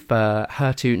 So for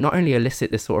her to not only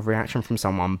elicit this sort of reaction from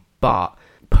someone, but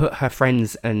put her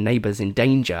friends and neighbours in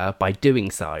danger by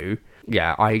doing so,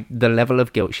 the level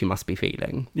of guilt she must be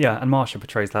feeling. Yeah, and Marcia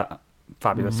portrays that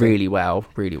fabulously. Really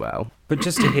well. But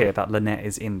just to hear that Lynette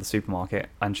is in the supermarket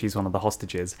and she's one of the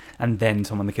hostages, and then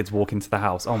Tom and the kids walk into the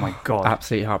house, oh my god.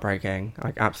 Absolutely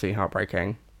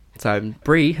heartbreaking. So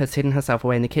Bree has hidden herself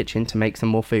away in the kitchen to make some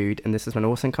more food, and this is when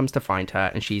Orson comes to find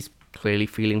her, and she's clearly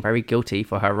feeling very guilty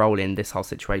for her role in this whole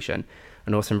situation.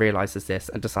 And Orson realises this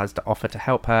and decides to offer to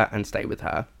help her and stay with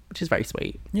her, which is very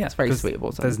sweet. Yeah, it's very sweet of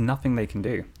Orson. There's nothing they can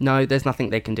do. No, there's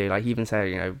nothing they can do. Like, he even said,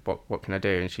 you know, what can I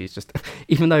do? And she's just,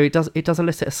 even though it does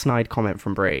elicit a snide comment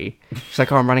from Bree. She's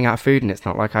like, oh, I'm running out of food, and it's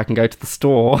not like I can go to the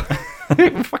store.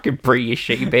 Fucking Bree, you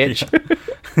shitty bitch.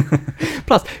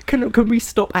 Plus, can we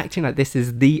stop acting like this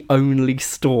is the only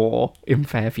store in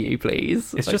Fairview,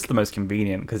 please? It's just the most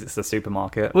convenient because it's the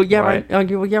supermarket. Well, yeah, right? I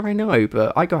know,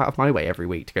 but I go out of my way every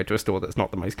week to go to a store that's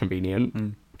not the most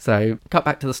convenient. So, cut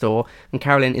back to the store, and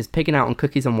Carolyn is pigging out on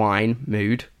cookies and wine,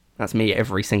 mood. That's me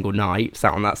every single night,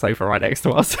 sat on that sofa right next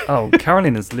to us. Oh,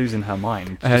 Carolyn is losing her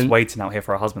mind. She's just waiting out here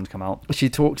for her husband to come out. She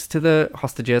talks to the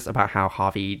hostages about how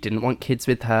Harvey didn't want kids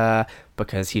with her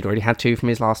because he'd already had 2 from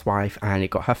his last wife, and he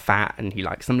got her fat, and he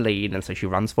likes them lean, and so she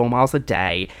runs 4 miles a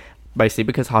day, mostly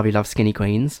because Harvey loves skinny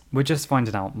queens. We're just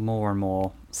finding out more and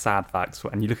more sad facts,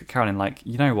 and you look at Carolyn like,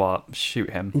 you know what, shoot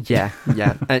him. Yeah.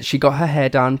 She got her hair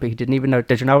done, but he didn't even know.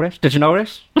 Did you notice?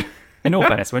 In all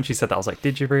fairness, when she said that, I was like,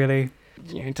 did you really?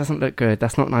 Yeah, it doesn't look good.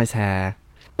 That's not nice hair.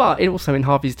 But also, in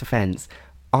Harvey's defense,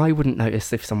 I wouldn't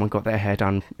notice if someone got their hair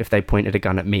done if they pointed a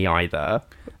gun at me either.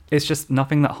 It's just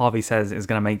nothing that Harvey says is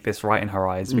going to make this right in her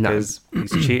eyes, because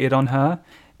he's cheated on her,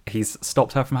 he's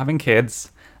stopped her from having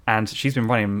kids, and she's been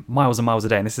running miles and miles a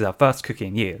day, and this is her first cookie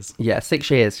in years. Yeah,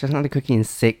 6 years. She hasn't had a cookie in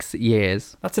 6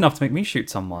 years. That's enough to make me shoot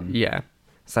someone. Yeah.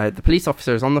 So the police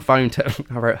officer is on the phone to...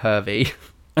 I wrote Harvey.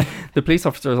 The police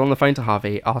officer is on the phone to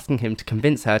Harvey, asking him to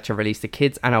convince her to release the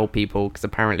kids and old people, because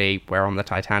apparently we're on the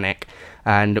Titanic.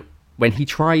 And when he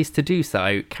tries to do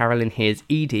so, Carolyn hears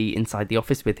Edie inside the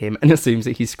office with him and assumes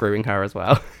that he's screwing her as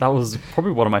well. That was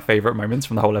probably one of my favourite moments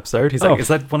from the whole episode. He's like, is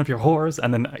that one of your whores?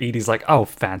 And then Edie's like, oh,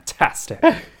 fantastic.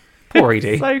 Poor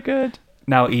Edie. So good.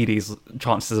 Now Edie's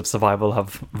chances of survival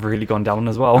have really gone down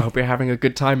as well. I hope you're having a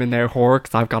good time in there, whore,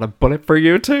 because I've got a bullet for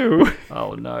you too.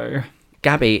 Oh no.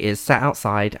 Gabby is sat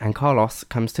outside, and Carlos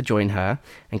comes to join her,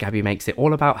 and Gabby makes it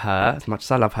all about her. As much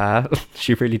as I love her,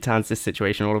 she really turns this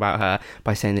situation all about her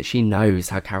by saying that she knows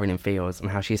how Carolyn feels and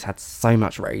how she's had so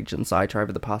much rage inside her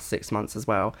over the past 6 months as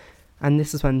well. And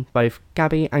this is when both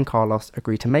Gabby and Carlos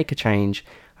agree to make a change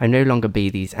and no longer be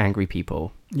these angry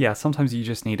people. Yeah, sometimes you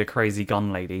just need a crazy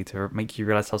gun lady to make you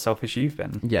realise how selfish you've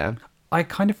been. Yeah. I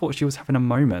kind of thought she was having a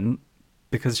moment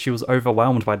because she was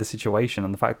overwhelmed by the situation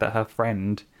and the fact that her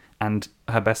friend and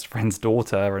her best friend's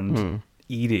daughter and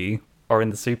Edie are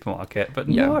in the supermarket, but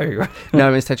no.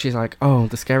 No, instead she's like, oh,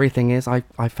 the scary thing is I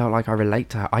felt like I relate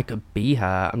to her. I could be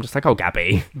her. I'm just like, oh,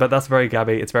 Gabby. But that's very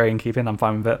Gabby. It's very in keeping. I'm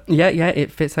fine with it. Yeah,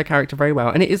 it fits her character very well.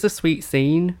 And it is a sweet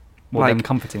scene. Well, them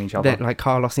comforting each other. Like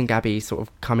Carlos and Gabby sort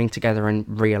of coming together and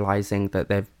realising that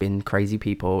they've been crazy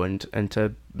people and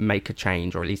to make a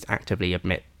change, or at least actively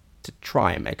admit to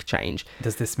try and make a change.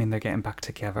 Does this mean they're getting back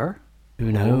together?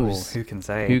 Who knows? Ooh, who can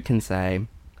say? Who can say?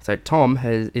 So Tom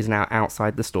is now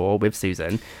outside the store with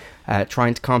Susan,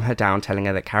 trying to calm her down, telling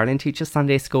her that Carolyn teaches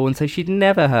Sunday school and so she'd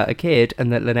never hurt a kid,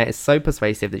 and that Lynette is so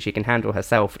persuasive that she can handle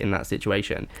herself in that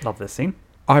situation. Love this scene.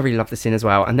 I really love this scene as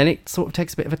well. And then it sort of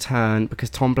takes a bit of a turn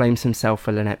because Tom blames himself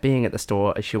for Lynette being at the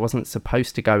store, as she wasn't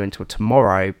supposed to go until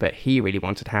tomorrow, but he really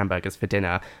wanted hamburgers for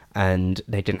dinner and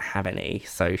they didn't have any,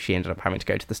 so she ended up having to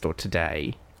go to the store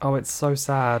today. Oh, it's so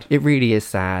sad. It really is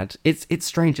sad. It's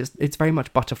strange. It's very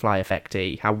much butterfly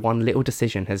effect-y, how one little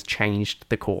decision has changed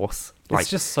the course. It's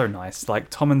just so nice.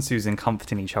 Like, Tom and Susan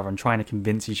comforting each other and trying to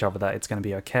convince each other that it's going to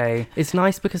be okay. It's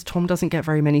nice because Tom doesn't get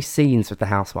very many scenes with the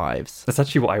housewives. That's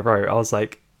actually what I wrote. I was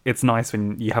like, it's nice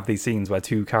when you have these scenes where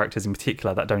 2 characters in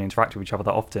particular that don't interact with each other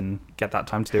that often get that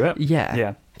time to do it.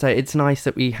 Yeah. So it's nice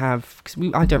that we have...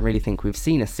 because I don't really think we've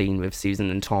seen a scene with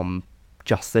Susan and Tom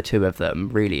just the two of them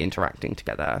really interacting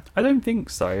together. I don't think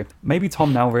so. Maybe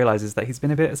Tom now realises that he's been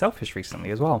a bit selfish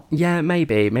recently as well. Yeah,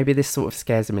 maybe. Maybe this sort of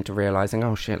scares him into realising,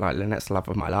 oh shit, like Lynette's the love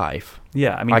of my life.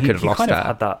 Yeah, I mean, he could have lost kind her. of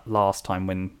had that last time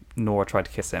when Nora tried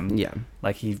to kiss him. Yeah.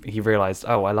 Like, he realised,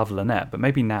 oh, I love Lynette, but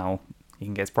maybe now he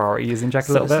can get his priorities in check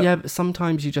a little bit. Yeah, but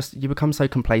sometimes you become so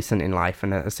complacent in life,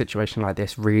 and a situation like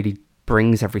this really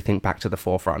brings everything back to the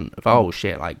forefront of, oh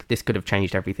shit, like this could have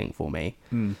changed everything for me.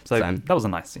 So that was a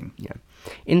nice scene. Yeah.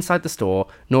 Inside the store,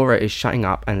 Nora is shutting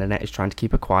up and Lynette is trying to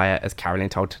keep her quiet as Carolyn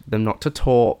told them not to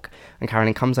talk, and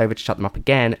Carolyn comes over to shut them up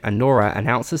again, and Nora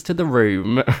announces to the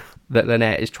room that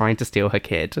Lynette is trying to steal her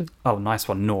kid. Oh, nice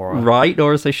one, Nora. Right?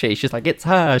 Nora's so she's like, it's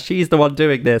her, she's the one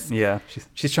doing this. Yeah,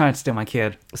 she's trying to steal my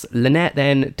kid. So Lynette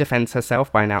then defends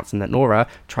herself by announcing that Nora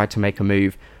tried to make a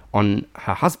move on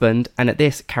her husband, and at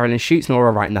this, Carolyn shoots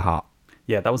Nora right in the heart.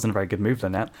 Yeah, that wasn't a very good move,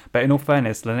 Lynette. But in all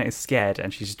fairness, Lynette is scared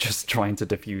and she's just trying to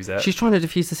defuse it. She's trying to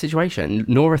defuse the situation.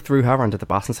 Nora threw her under the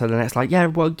bus, and so Lynette's like,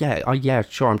 yeah,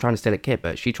 sure, I'm trying to steal a kid,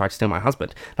 but she tried to steal my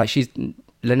husband. Like,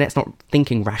 Lynette's not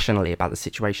thinking rationally about the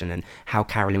situation and how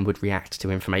Carolyn would react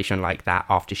to information like that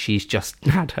after she's just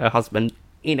had her husband,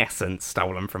 in essence,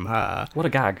 stolen from her. What a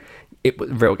gag. It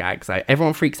was real gag. So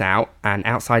everyone freaks out, and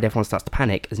outside everyone starts to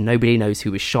panic as nobody knows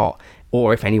who was shot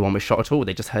or if anyone was shot at all.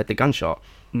 They just heard the gunshot.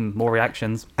 More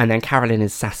reactions. And then Carolyn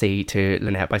is sassy to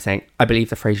Lynette by saying, I believe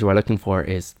the phrase you are looking for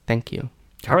is thank you.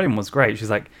 Carolyn was great. She's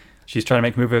like, she's trying to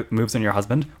make moves on your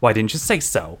husband. Why didn't you say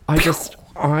so?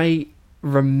 I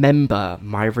remember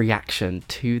my reaction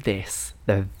to this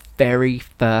the very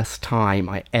first time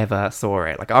I ever saw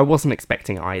it. Like, I wasn't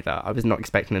expecting either. I was not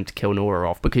expecting them to kill Nora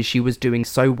off because she was doing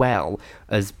so well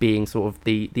as being sort of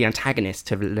the antagonist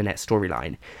to Lynette's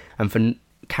storyline. And for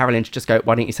Carolyn to just go,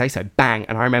 why didn't you say so? Bang.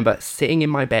 And I remember sitting in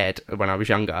my bed when I was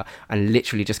younger and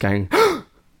literally just going,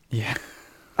 yeah.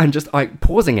 And just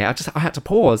pausing it. I had to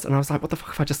pause, and I was like, what the fuck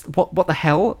if I just, what the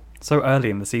hell? So early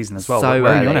in the season as well. So We're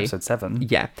only early. on episode 7.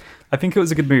 Yeah. I think it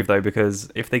was a good move, though,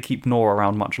 because if they keep Nora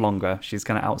around much longer, she's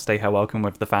going to outstay her welcome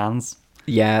with the fans.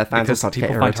 Yeah, fans because will start to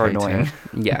people get find her irritated.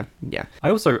 annoying. Yeah.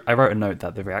 I wrote a note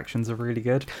that the reactions are really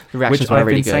good. The reactions which were I've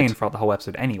really been saying good. throughout the whole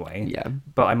episode anyway. Yeah.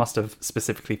 But I must have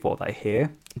specifically thought that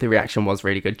here. The reaction was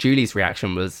really good. Julie's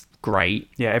reaction was great.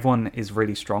 Yeah, everyone is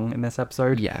really strong in this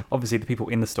episode. Yeah. Obviously, the people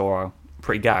in the store are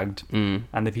pretty gagged,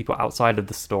 and the people outside of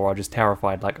the store are just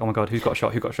terrified, like, oh my god, who got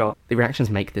shot? The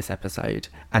reactions make this episode,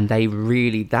 and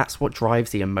that's what drives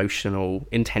the emotional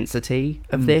intensity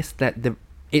of this.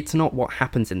 It's not what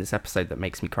happens in this episode that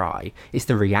makes me cry, it's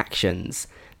the reactions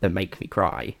that make me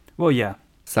cry. Well, yeah.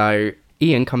 So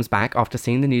Ian comes back after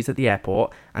seeing the news at the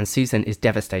airport, and Susan is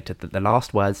devastated that the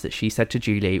last words that she said to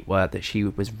Julie were that she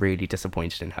was really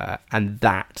disappointed in her, and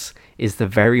that is the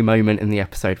very moment in the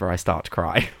episode where I start to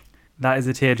cry. That is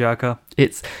a tearjerker.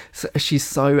 She's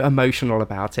so emotional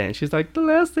about it, and she's like, the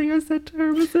last thing I said to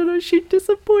her was that she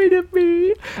disappointed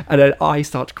me, and then I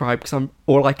start to cry because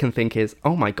all I can think is,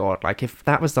 oh my god, like if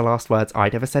that was the last words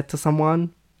I'd ever said to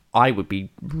someone, I would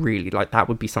be really, like, that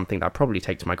would be something that I'd probably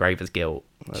take to my grave as guilt.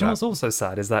 Do you know what's also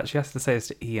sad is that she has to say this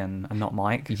to Ian and not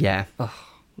Mike. Yeah.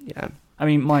 Yeah. I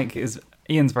mean,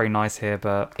 Ian's very nice here,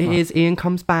 but it is. Ian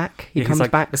comes back. He comes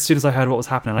back as soon as I heard what was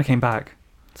happening, I came back.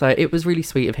 So it was really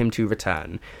sweet of him to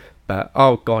return, but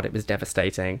oh god, it was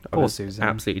devastating. I was Susan.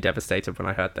 Absolutely devastated when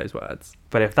I heard those words.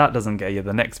 But if that doesn't get you,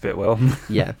 the next bit will.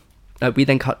 Yeah. We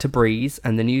then cut to Breeze,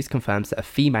 and the news confirms that a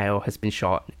female has been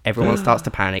shot. Everyone starts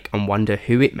to panic and wonder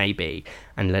who it may be.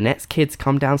 And Lynette's kids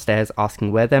come downstairs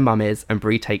asking where their mum is, and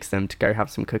Bree takes them to go have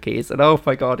some cookies. And oh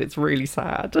my god, it's really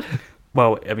sad.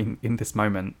 Well, I mean, in this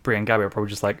moment, Bree and Gabby are probably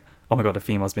just like, oh my god, a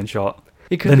female's been shot.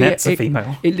 It could Lynette's be a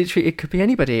female. It could be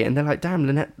anybody, and they're like, "Damn,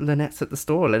 Lynette's at the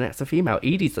store. Lynette's a female.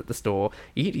 Edie's at the store.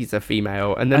 Edie's a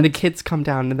female." And then the kids come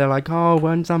down, and they're like, "Oh,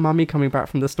 when's our mummy coming back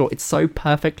from the store?" It's so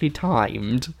perfectly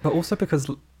timed. But also because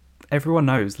everyone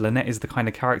knows Lynette is the kind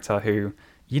of character who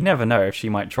you never know if she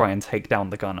might try and take down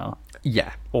the gunner.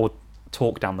 Yeah. Or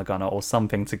talk down the gunner or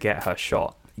something to get her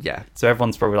shot. Yeah. So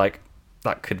everyone's probably like,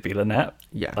 that could be Lynette.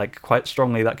 Yeah. Like, quite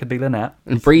strongly, that could be Lynette.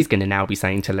 And Bree's going to now be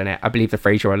saying to Lynette, I believe the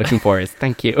phrase you're looking for is,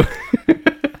 thank you.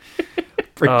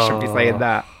 Bree should be saying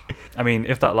that. I mean,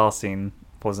 if that last scene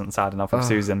wasn't sad enough with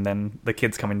Susan, then the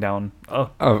kids coming down, Oh,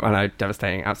 I know,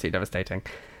 devastating, absolutely devastating.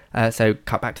 So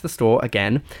cut back to the store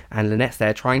again, and Lynette's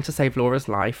there trying to save Laura's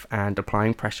life and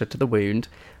applying pressure to the wound,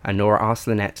 and Nora asks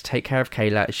Lynette to take care of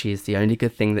Kayla as she is the only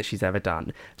good thing that she's ever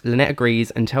done. Lynette agrees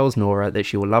and tells Nora that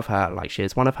she will love her like she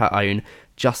is one of her own,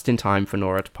 just in time for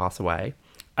Nora to pass away.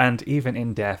 And even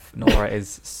in death, Nora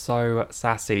is so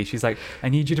sassy. She's like, I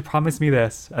need you to promise me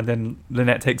this. And then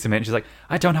Lynette takes him in. She's like,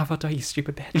 I don't have a die, you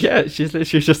stupid bitch. Yeah, she's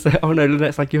literally just like, oh no,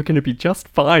 Lynette's like, you're going to be just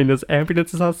fine. There's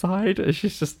ambulances outside. And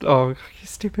she's just, oh, you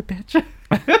stupid bitch.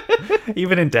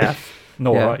 Even in death,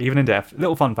 Nora, Yeah. even in death.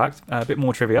 Little fun fact, a bit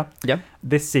more trivia. Yeah.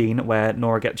 This scene where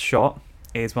Nora gets shot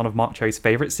is one of Mark Cho's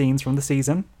favourite scenes from the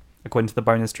season, according to the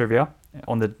bonus trivia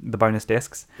on the bonus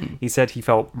discs. He said he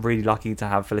felt really lucky to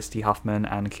have Felicity Huffman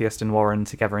and Kirsten Warren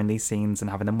together in these scenes and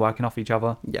having them working off each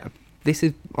other. Yeah. This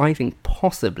is, I think,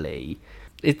 possibly...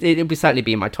 It would certainly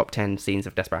be in my top 10 scenes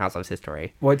of Desperate Housewives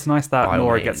history. Well, it's nice that By all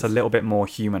Nora means. gets a little bit more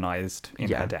humanised in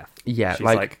Yeah. her death. Yeah, She's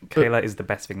like- like Kayla is the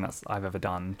best thing I've ever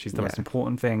done. She's the most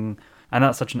important thing. And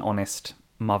that's such an honest,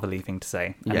 motherly thing to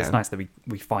say. And Yeah. it's nice that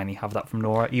we finally have that from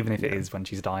Nora, even if it is when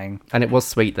she's dying. And it was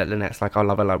sweet that Lynette's like, I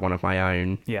love her like one of my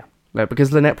own. Yeah. Like,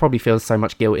 because Lynette probably feels so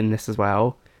much guilt in this as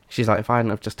well. She's like, if I hadn't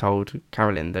have just told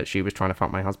Carolyn that she was trying to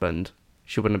fuck my husband,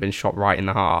 she wouldn't have been shot right in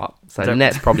the heart. So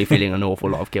Lynette's probably feeling an awful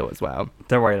lot of guilt as well.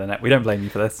 Don't worry, Lynette. We don't blame you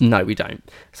for this. No, we don't.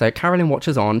 So Carolyn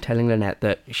watches on, telling Lynette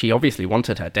that she obviously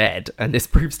wanted her dead, and this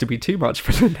proves to be too much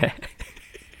for Lynette.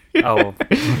 Oh,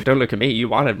 Don't look at me, you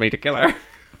wanted me to kill her.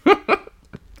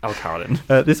 oh, Carolyn.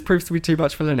 This proves to be too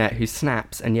much for Lynette, who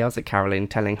snaps and yells at Carolyn,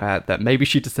 telling her that maybe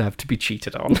she deserved to be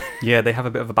cheated on. Yeah, they have a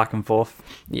bit of a back and forth.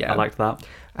 Yeah. I liked that.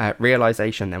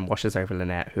 Realisation then washes over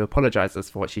Lynette, who apologises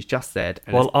for what she's just said.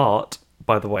 And Well, Art,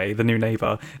 by the way, the new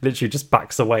neighbour, literally just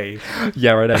backs away.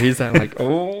 yeah, I know. He's there like,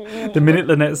 oh. The minute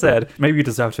Lynette said, maybe you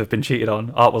deserve to have been cheated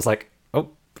on, Art was like, oh,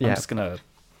 Yeah.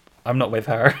 I'm not with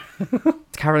her.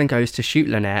 Carolyn goes to shoot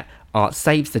Lynette. Art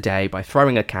saves the day by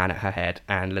throwing a can at her head,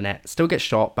 and Lynette still gets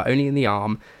shot, but only in the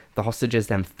arm. The hostages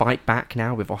then fight back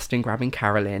now, with Austin grabbing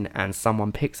Carolyn, and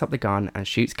someone picks up the gun and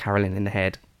shoots Carolyn in the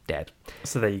head, dead.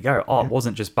 So there you go. Art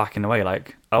wasn't just backing away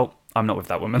like, oh, I'm not with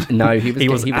that woman. No, he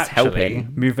was actually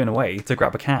helping. moving away to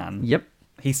grab a can. Yep.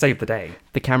 He saved the day.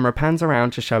 The camera pans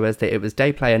around to show us that it was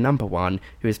day player number 1,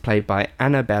 who is played by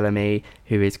Anna Bellamy,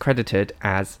 who is credited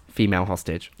as female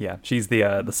hostage. Yeah, she's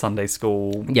the Sunday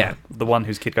school. Yeah. The one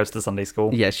whose kid goes to the Sunday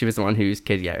school. Yeah, she was the one whose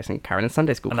kid, it's in Carolyn's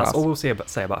Sunday school And class. that's all we'll say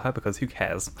about her, because who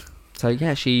cares? So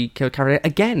yeah, she killed Carolyn.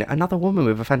 Again, another woman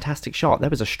with a fantastic shot. There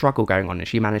was a struggle going on, and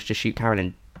she managed to shoot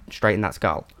Carolyn straight in that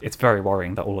skull. It's very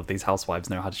worrying that all of these housewives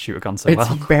know how to shoot a gun so It's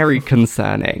well. very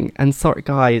concerning. And sorry,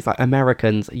 guys, like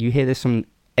Americans, you hear this from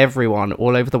everyone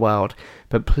all over the world,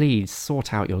 but please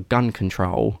sort out your gun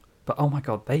control. But oh my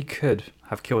god, they could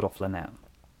have killed off Lynette.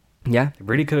 Yeah, They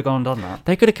really could have gone and done that.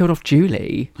 they could have killed off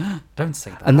Julie, Don't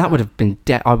say that. and that would have been.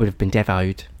 I would have been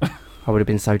devoed. I would have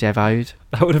been so devoed.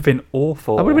 That would have been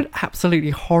awful. That would have been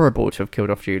absolutely horrible to have killed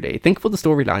off Julie. Think of all the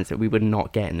storylines that we would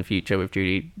not get in the future with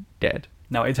Julie dead.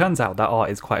 Now, it turns out that Art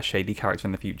is quite a shady character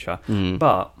in the future,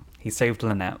 but he saved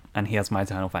Lynette, and he has my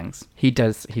eternal thanks. He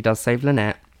does save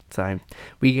Lynette. So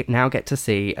we now get to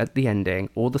see at the ending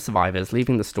all the survivors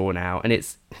leaving the store now, and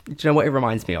it's, do you know what it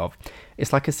reminds me of?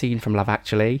 It's like a scene from Love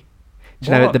Actually. Do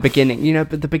you know, at the beginning,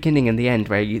 but the beginning and the end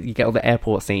where you get all the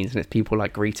airport scenes and it's people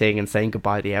like greeting and saying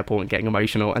goodbye at the airport and getting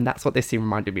emotional, and that's what this scene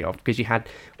reminded me of, because you had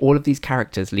all of these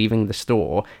characters leaving the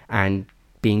store and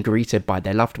being greeted by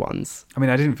their loved ones. I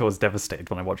mean, I didn't feel as devastated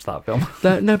when I watched that film.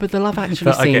 No, but the Love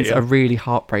Actually I get scenes you. are really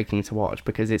heartbreaking to watch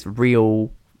because it's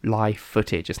real life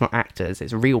footage. It's not actors,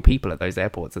 it's real people at those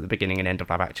airports at the beginning and end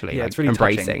of Love Actually. Yeah, like, it's really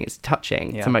embracing. touching. It's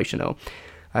touching. Yeah. It's emotional.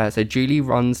 So Julie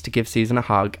runs to give Susan a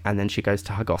hug, and then she goes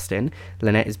to hug Austin.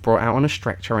 Lynette is brought out on a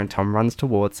stretcher, and Tom runs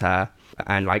towards her.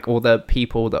 And like all the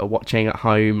people that are watching at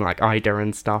home, like Ida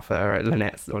and stuff, are at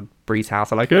Lynette's or Bree's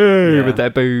house, are like, hey, Yeah. with their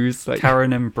booze. Like,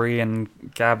 Karen and Bree and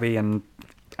Gabby and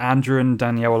Andrew and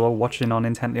Danielle are all watching on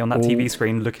intently on that TV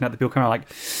screen, looking at the people coming out like...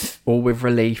 all with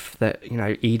relief that,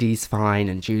 Edie's fine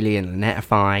and Julie and Lynette are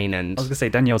fine. And I was going to say,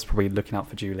 Danielle's probably looking out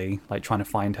for Julie, like trying to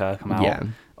find her, come out. Yeah.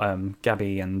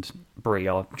 Gabby and Bree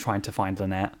are trying to find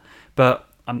Lynette. But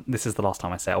this is the last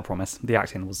time I say it, I'll promise. The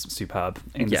acting was superb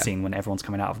in the Yeah. scene when everyone's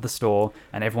coming out of the store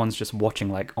and everyone's just watching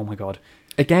like, oh my god.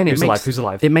 again, Who's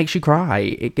alive? It makes you cry.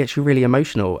 It gets you really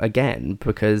emotional again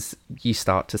because you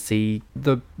start to see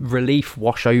the relief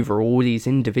wash over all these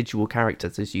individual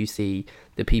characters as you see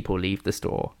the people leave the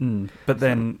store. But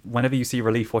then whenever you see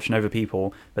relief washing over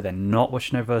people, but then not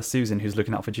washing over Susan, who's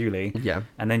looking out for Julie. Yeah.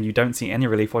 And then you don't see any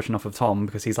relief washing off of Tom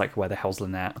because he's like, where the hell's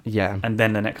Lynette? Yeah. And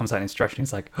then Lynette comes out in stretch and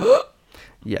he's like,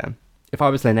 Yeah. If I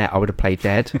was Lynette, I would have played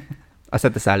dead. I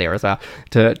said this earlier as well,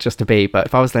 just to be, but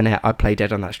if I was Lynette, I'd play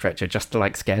dead on that stretcher just to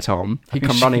like scare Tom. He'd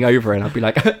come running over and I'd be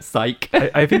like, psych.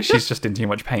 I think she's just in too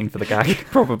much pain for the gag.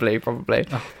 Probably.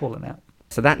 Oh, poor Lynette.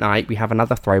 So that night, we have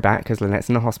another throwback because Lynette's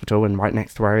in the hospital and right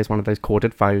next to her is one of those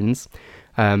corded phones.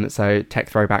 So tech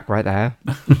throwback right there.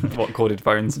 What, corded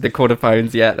phones? The corded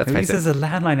phones, yeah. Let's Who face it. uses a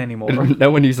landline anymore?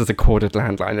 No one uses a corded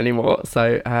landline anymore.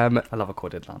 So I love a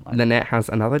corded landline. Lynette has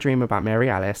another dream about Mary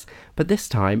Alice, but this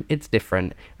time it's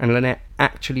different, and Lynette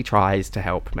actually tries to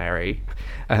help Mary.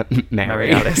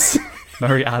 Mary Alice.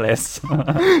 Mary Alice.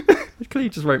 I clearly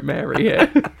just wrote Mary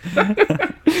here.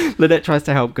 Lynette tries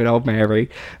to help good old Mary.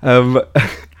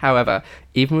 However,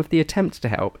 even with the attempt to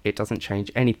help, it doesn't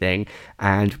change anything,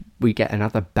 and we get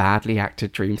another badly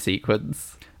acted dream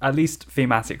sequence. At least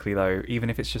thematically, though,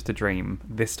 even if it's just a dream,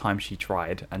 this time she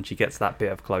tried, and she gets that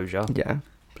bit of closure. Yeah.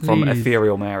 From Please,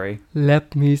 ethereal Mary.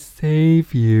 let me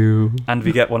save you. And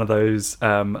we get one of those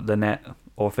Lynette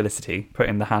or Felicity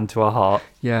putting the hand to her heart.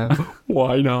 Yeah.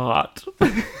 Why not?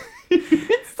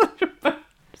 It's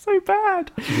so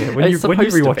bad. Yeah, when you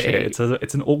rewatch it,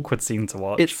 it's an awkward scene to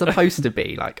watch. It's supposed to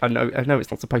be like I know it's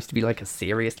not supposed to be like a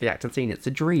seriously acted scene. It's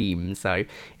a dream, so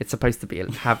it's supposed to be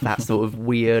have that sort of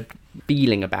weird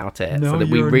feeling about it, so that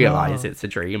we realise it's a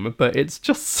dream. But it's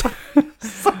just so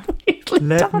weirdly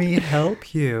Let done. me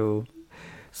help you.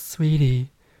 Sweetie,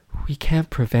 we can't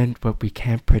prevent what we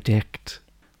can't predict.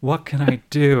 What can I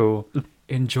do?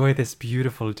 Enjoy this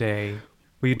beautiful day.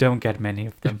 We don't get many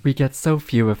of them. We get so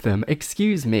few of them.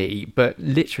 Excuse me, but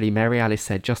literally Mary Alice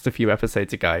said just a few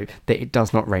episodes ago that it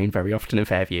does not rain very often in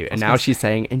Fairview. And now she's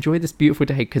saying, enjoy this beautiful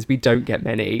day because we don't get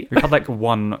many. We had like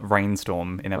one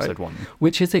rainstorm in episode 1.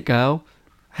 Which is it, girl?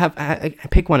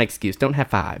 Pick one excuse. Don't have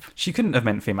 5. She couldn't have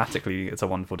meant thematically it's a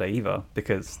wonderful day either,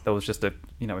 because there was just a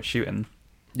shooting.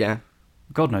 Yeah.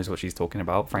 God knows what she's talking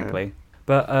about, frankly. Yeah.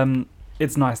 But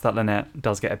it's nice that Lynette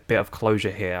does get a bit of closure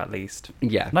here, at least.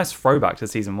 Yeah. Nice throwback to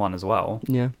season 1 as well.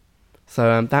 Yeah.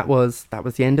 So that was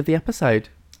the end of the episode.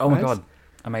 Oh my god.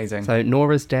 Amazing. So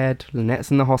Nora's dead.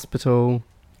 Lynette's in the hospital.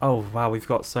 Oh wow, we've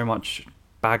got so much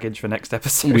baggage for next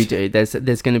episode. We do. There's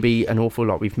going to be an awful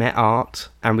lot. We've met Art,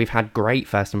 and we've had great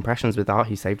first impressions with Art.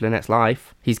 He saved Lynette's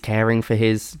life. He's caring for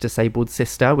his disabled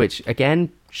sister, which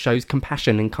again shows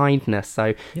compassion and kindness.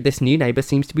 So this new neighbour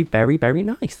seems to be very, very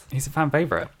nice. He's a fan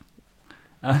favourite.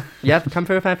 Yeah, come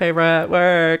through a fan favourite.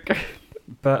 Work.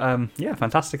 But yeah,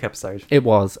 fantastic episode. It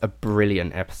was a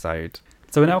brilliant episode.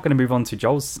 So we're now going to move on to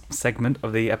Joel's segment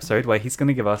of the episode, where he's going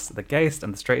to give us the gayest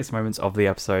and the straightest moments of the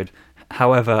episode,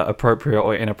 however appropriate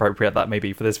or inappropriate that may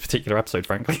be for this particular episode,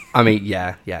 frankly. I mean,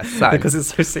 yeah. So, because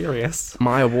it's so serious.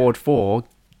 My award for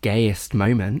gayest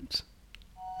moment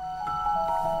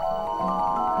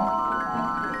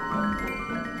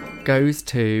goes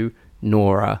to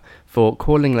Nora for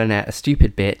calling Lynette a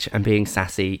stupid bitch and being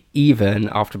sassy, even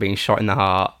after being shot in the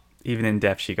heart. Even in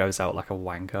death, she goes out like a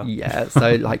wanker. Yeah,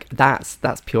 so like that's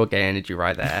pure gay energy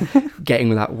right there.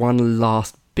 Getting that one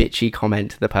last bitchy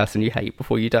comment to the person you hate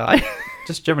before you die.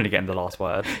 Just generally getting the last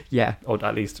word. Yeah. Or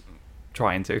at least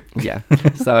trying to. Yeah.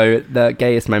 So the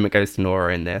gayest moment goes to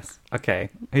Nora in this. Okay.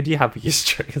 Who do you have for your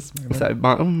straightest moment?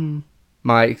 So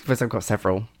my first I've got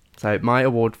several. So my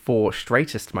award for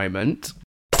straightest moment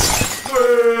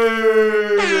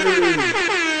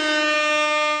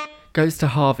goes to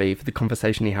Harvey for the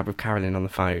conversation he had with Carolyn on the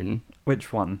phone.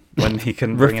 Which one? When he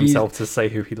can bring himself to say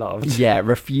who he loved. Yeah,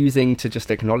 refusing to just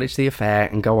acknowledge the affair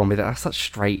and go on with it. That's such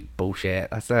straight bullshit.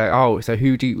 That's so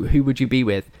who would you be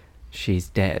with? She's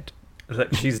dead.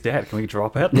 She's dead. Can we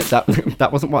drop it? That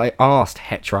wasn't what I asked,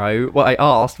 hetero. What I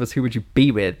asked was who would you be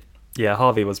with? Yeah,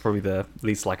 Harvey was probably the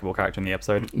least likable character in the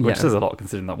episode, which says a lot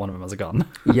considering that one of them has a gun.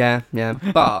 Yeah.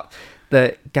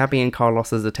 But Gabby and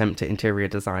Carlos's attempt at interior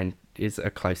design is a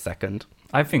close second.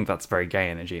 I think that's very gay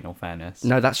energy, in all fairness.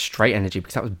 No, that's straight energy,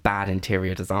 because that was bad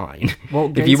interior design.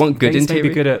 Well, if you want good interior, may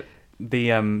be good at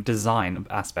the design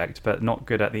aspect, but not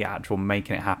good at the actual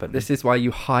making it happen. This is why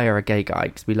you hire a gay guy,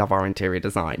 because we love our interior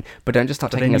design. But don't just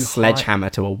start taking a sledgehammer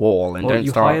to a wall and don't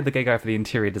start. You hire the gay guy for the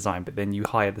interior design, but then you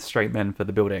hire the straight men for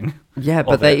the building. Yeah,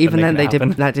 but they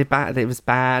did bad. It was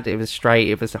bad. It was straight.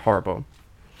 It was horrible.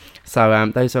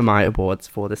 So those are my awards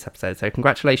for this episode. So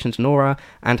congratulations, Nora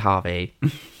and Harvey.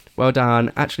 Well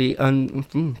done. Actually,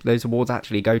 those awards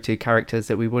actually go to characters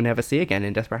that we will never see again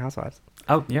in Desperate Housewives.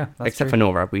 Oh, yeah. Except for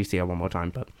Nora. We see her one more time.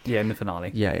 But yeah, in the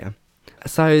finale. Yeah.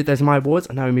 So there's my awards.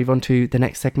 And now we move on to the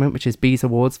next segment, which is B's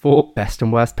awards for best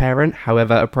and worst parent,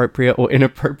 however appropriate or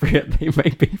inappropriate they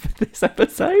may be for this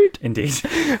episode. Indeed.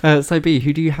 So B,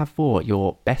 who do you have for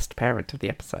your best parent of the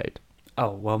episode?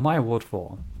 Oh, well, my award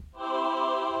for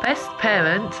best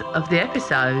parent of the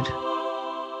episode.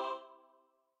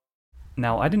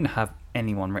 Now, I didn't have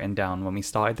anyone written down when we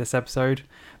started this episode,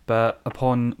 but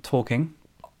upon talking,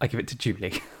 I give it to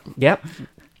Julie. Yep.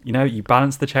 You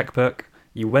balanced the checkbook,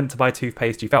 you went to buy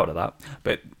toothpaste, you failed at that,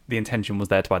 but the intention was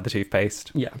there to buy the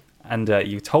toothpaste. Yeah. And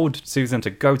you told Susan to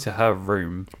go to her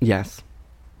room. Yes.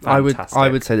 Fantastic. I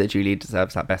would say that Julie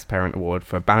deserves that Best Parent award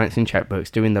for balancing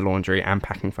checkbooks, doing the laundry, and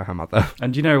packing for her mother.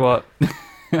 And you know what?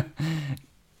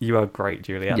 You are great,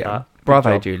 Julie, at that.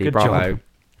 Bravo, Julie. Good Bravo. job.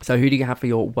 So who do you have for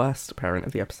your worst parent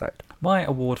of the episode? My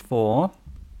award for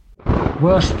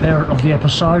Worst parent of the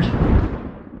episode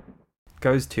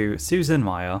goes to Susan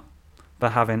Meyer for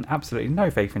having absolutely no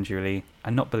faith in Julie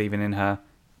and not believing in her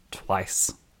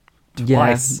twice.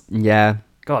 Twice. Yeah.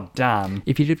 God damn.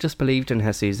 If you'd have just believed in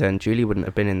her, Susan, Julie wouldn't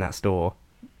have been in that store.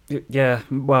 Yeah,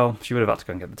 well, she would have had to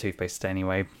go and get the toothpaste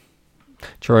anyway.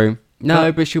 True.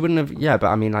 No, but she wouldn't have... Yeah, but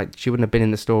I mean, like, she wouldn't have been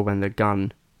in the store when the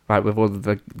gun... Right, with all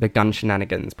the gun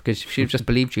shenanigans. Because if she'd have just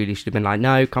believed Julie, she'd have been like,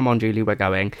 no, come on, Julie, we're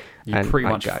going. You and pretty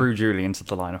much threw Julie into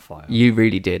the line of fire. You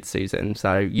really did, Susan.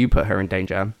 So you put her in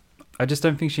danger. I just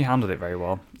don't think she handled it very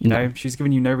well. You know, she's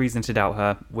given you no reason to doubt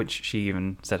her, which she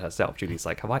even said herself. Julie's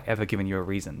like, have I ever given you a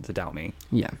reason to doubt me?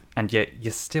 Yeah. And yet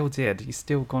you still did. You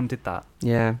still gone did that.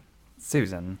 Yeah.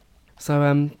 Susan.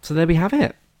 So there we have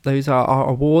it. Those are our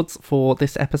awards for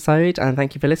this episode, and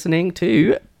thank you for listening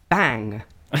to Bang!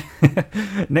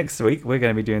 Next week, we're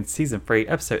going to be doing Season 3,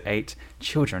 Episode 8,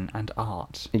 Children and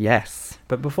Art. Yes.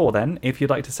 But before then, if you'd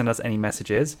like to send us any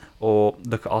messages or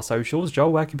look at our socials,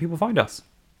 Joel, where can people find us?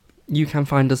 You can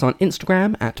find us on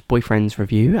Instagram at Boyfriends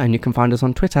Review, and you can find us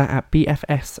on Twitter at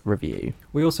BFS Review.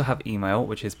 We also have email,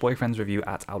 which is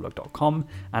boyfriendsreview@outlook.com,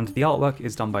 and the artwork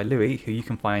is done by Louis, who you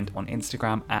can find on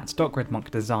Instagram at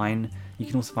 @redmonkdesign. You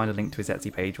can also find a link to his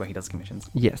Etsy page where he does commissions.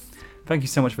 Yes. Thank you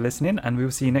so much for listening, and we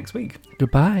will see you next week.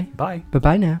 Goodbye. Bye.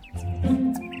 Bye-bye now.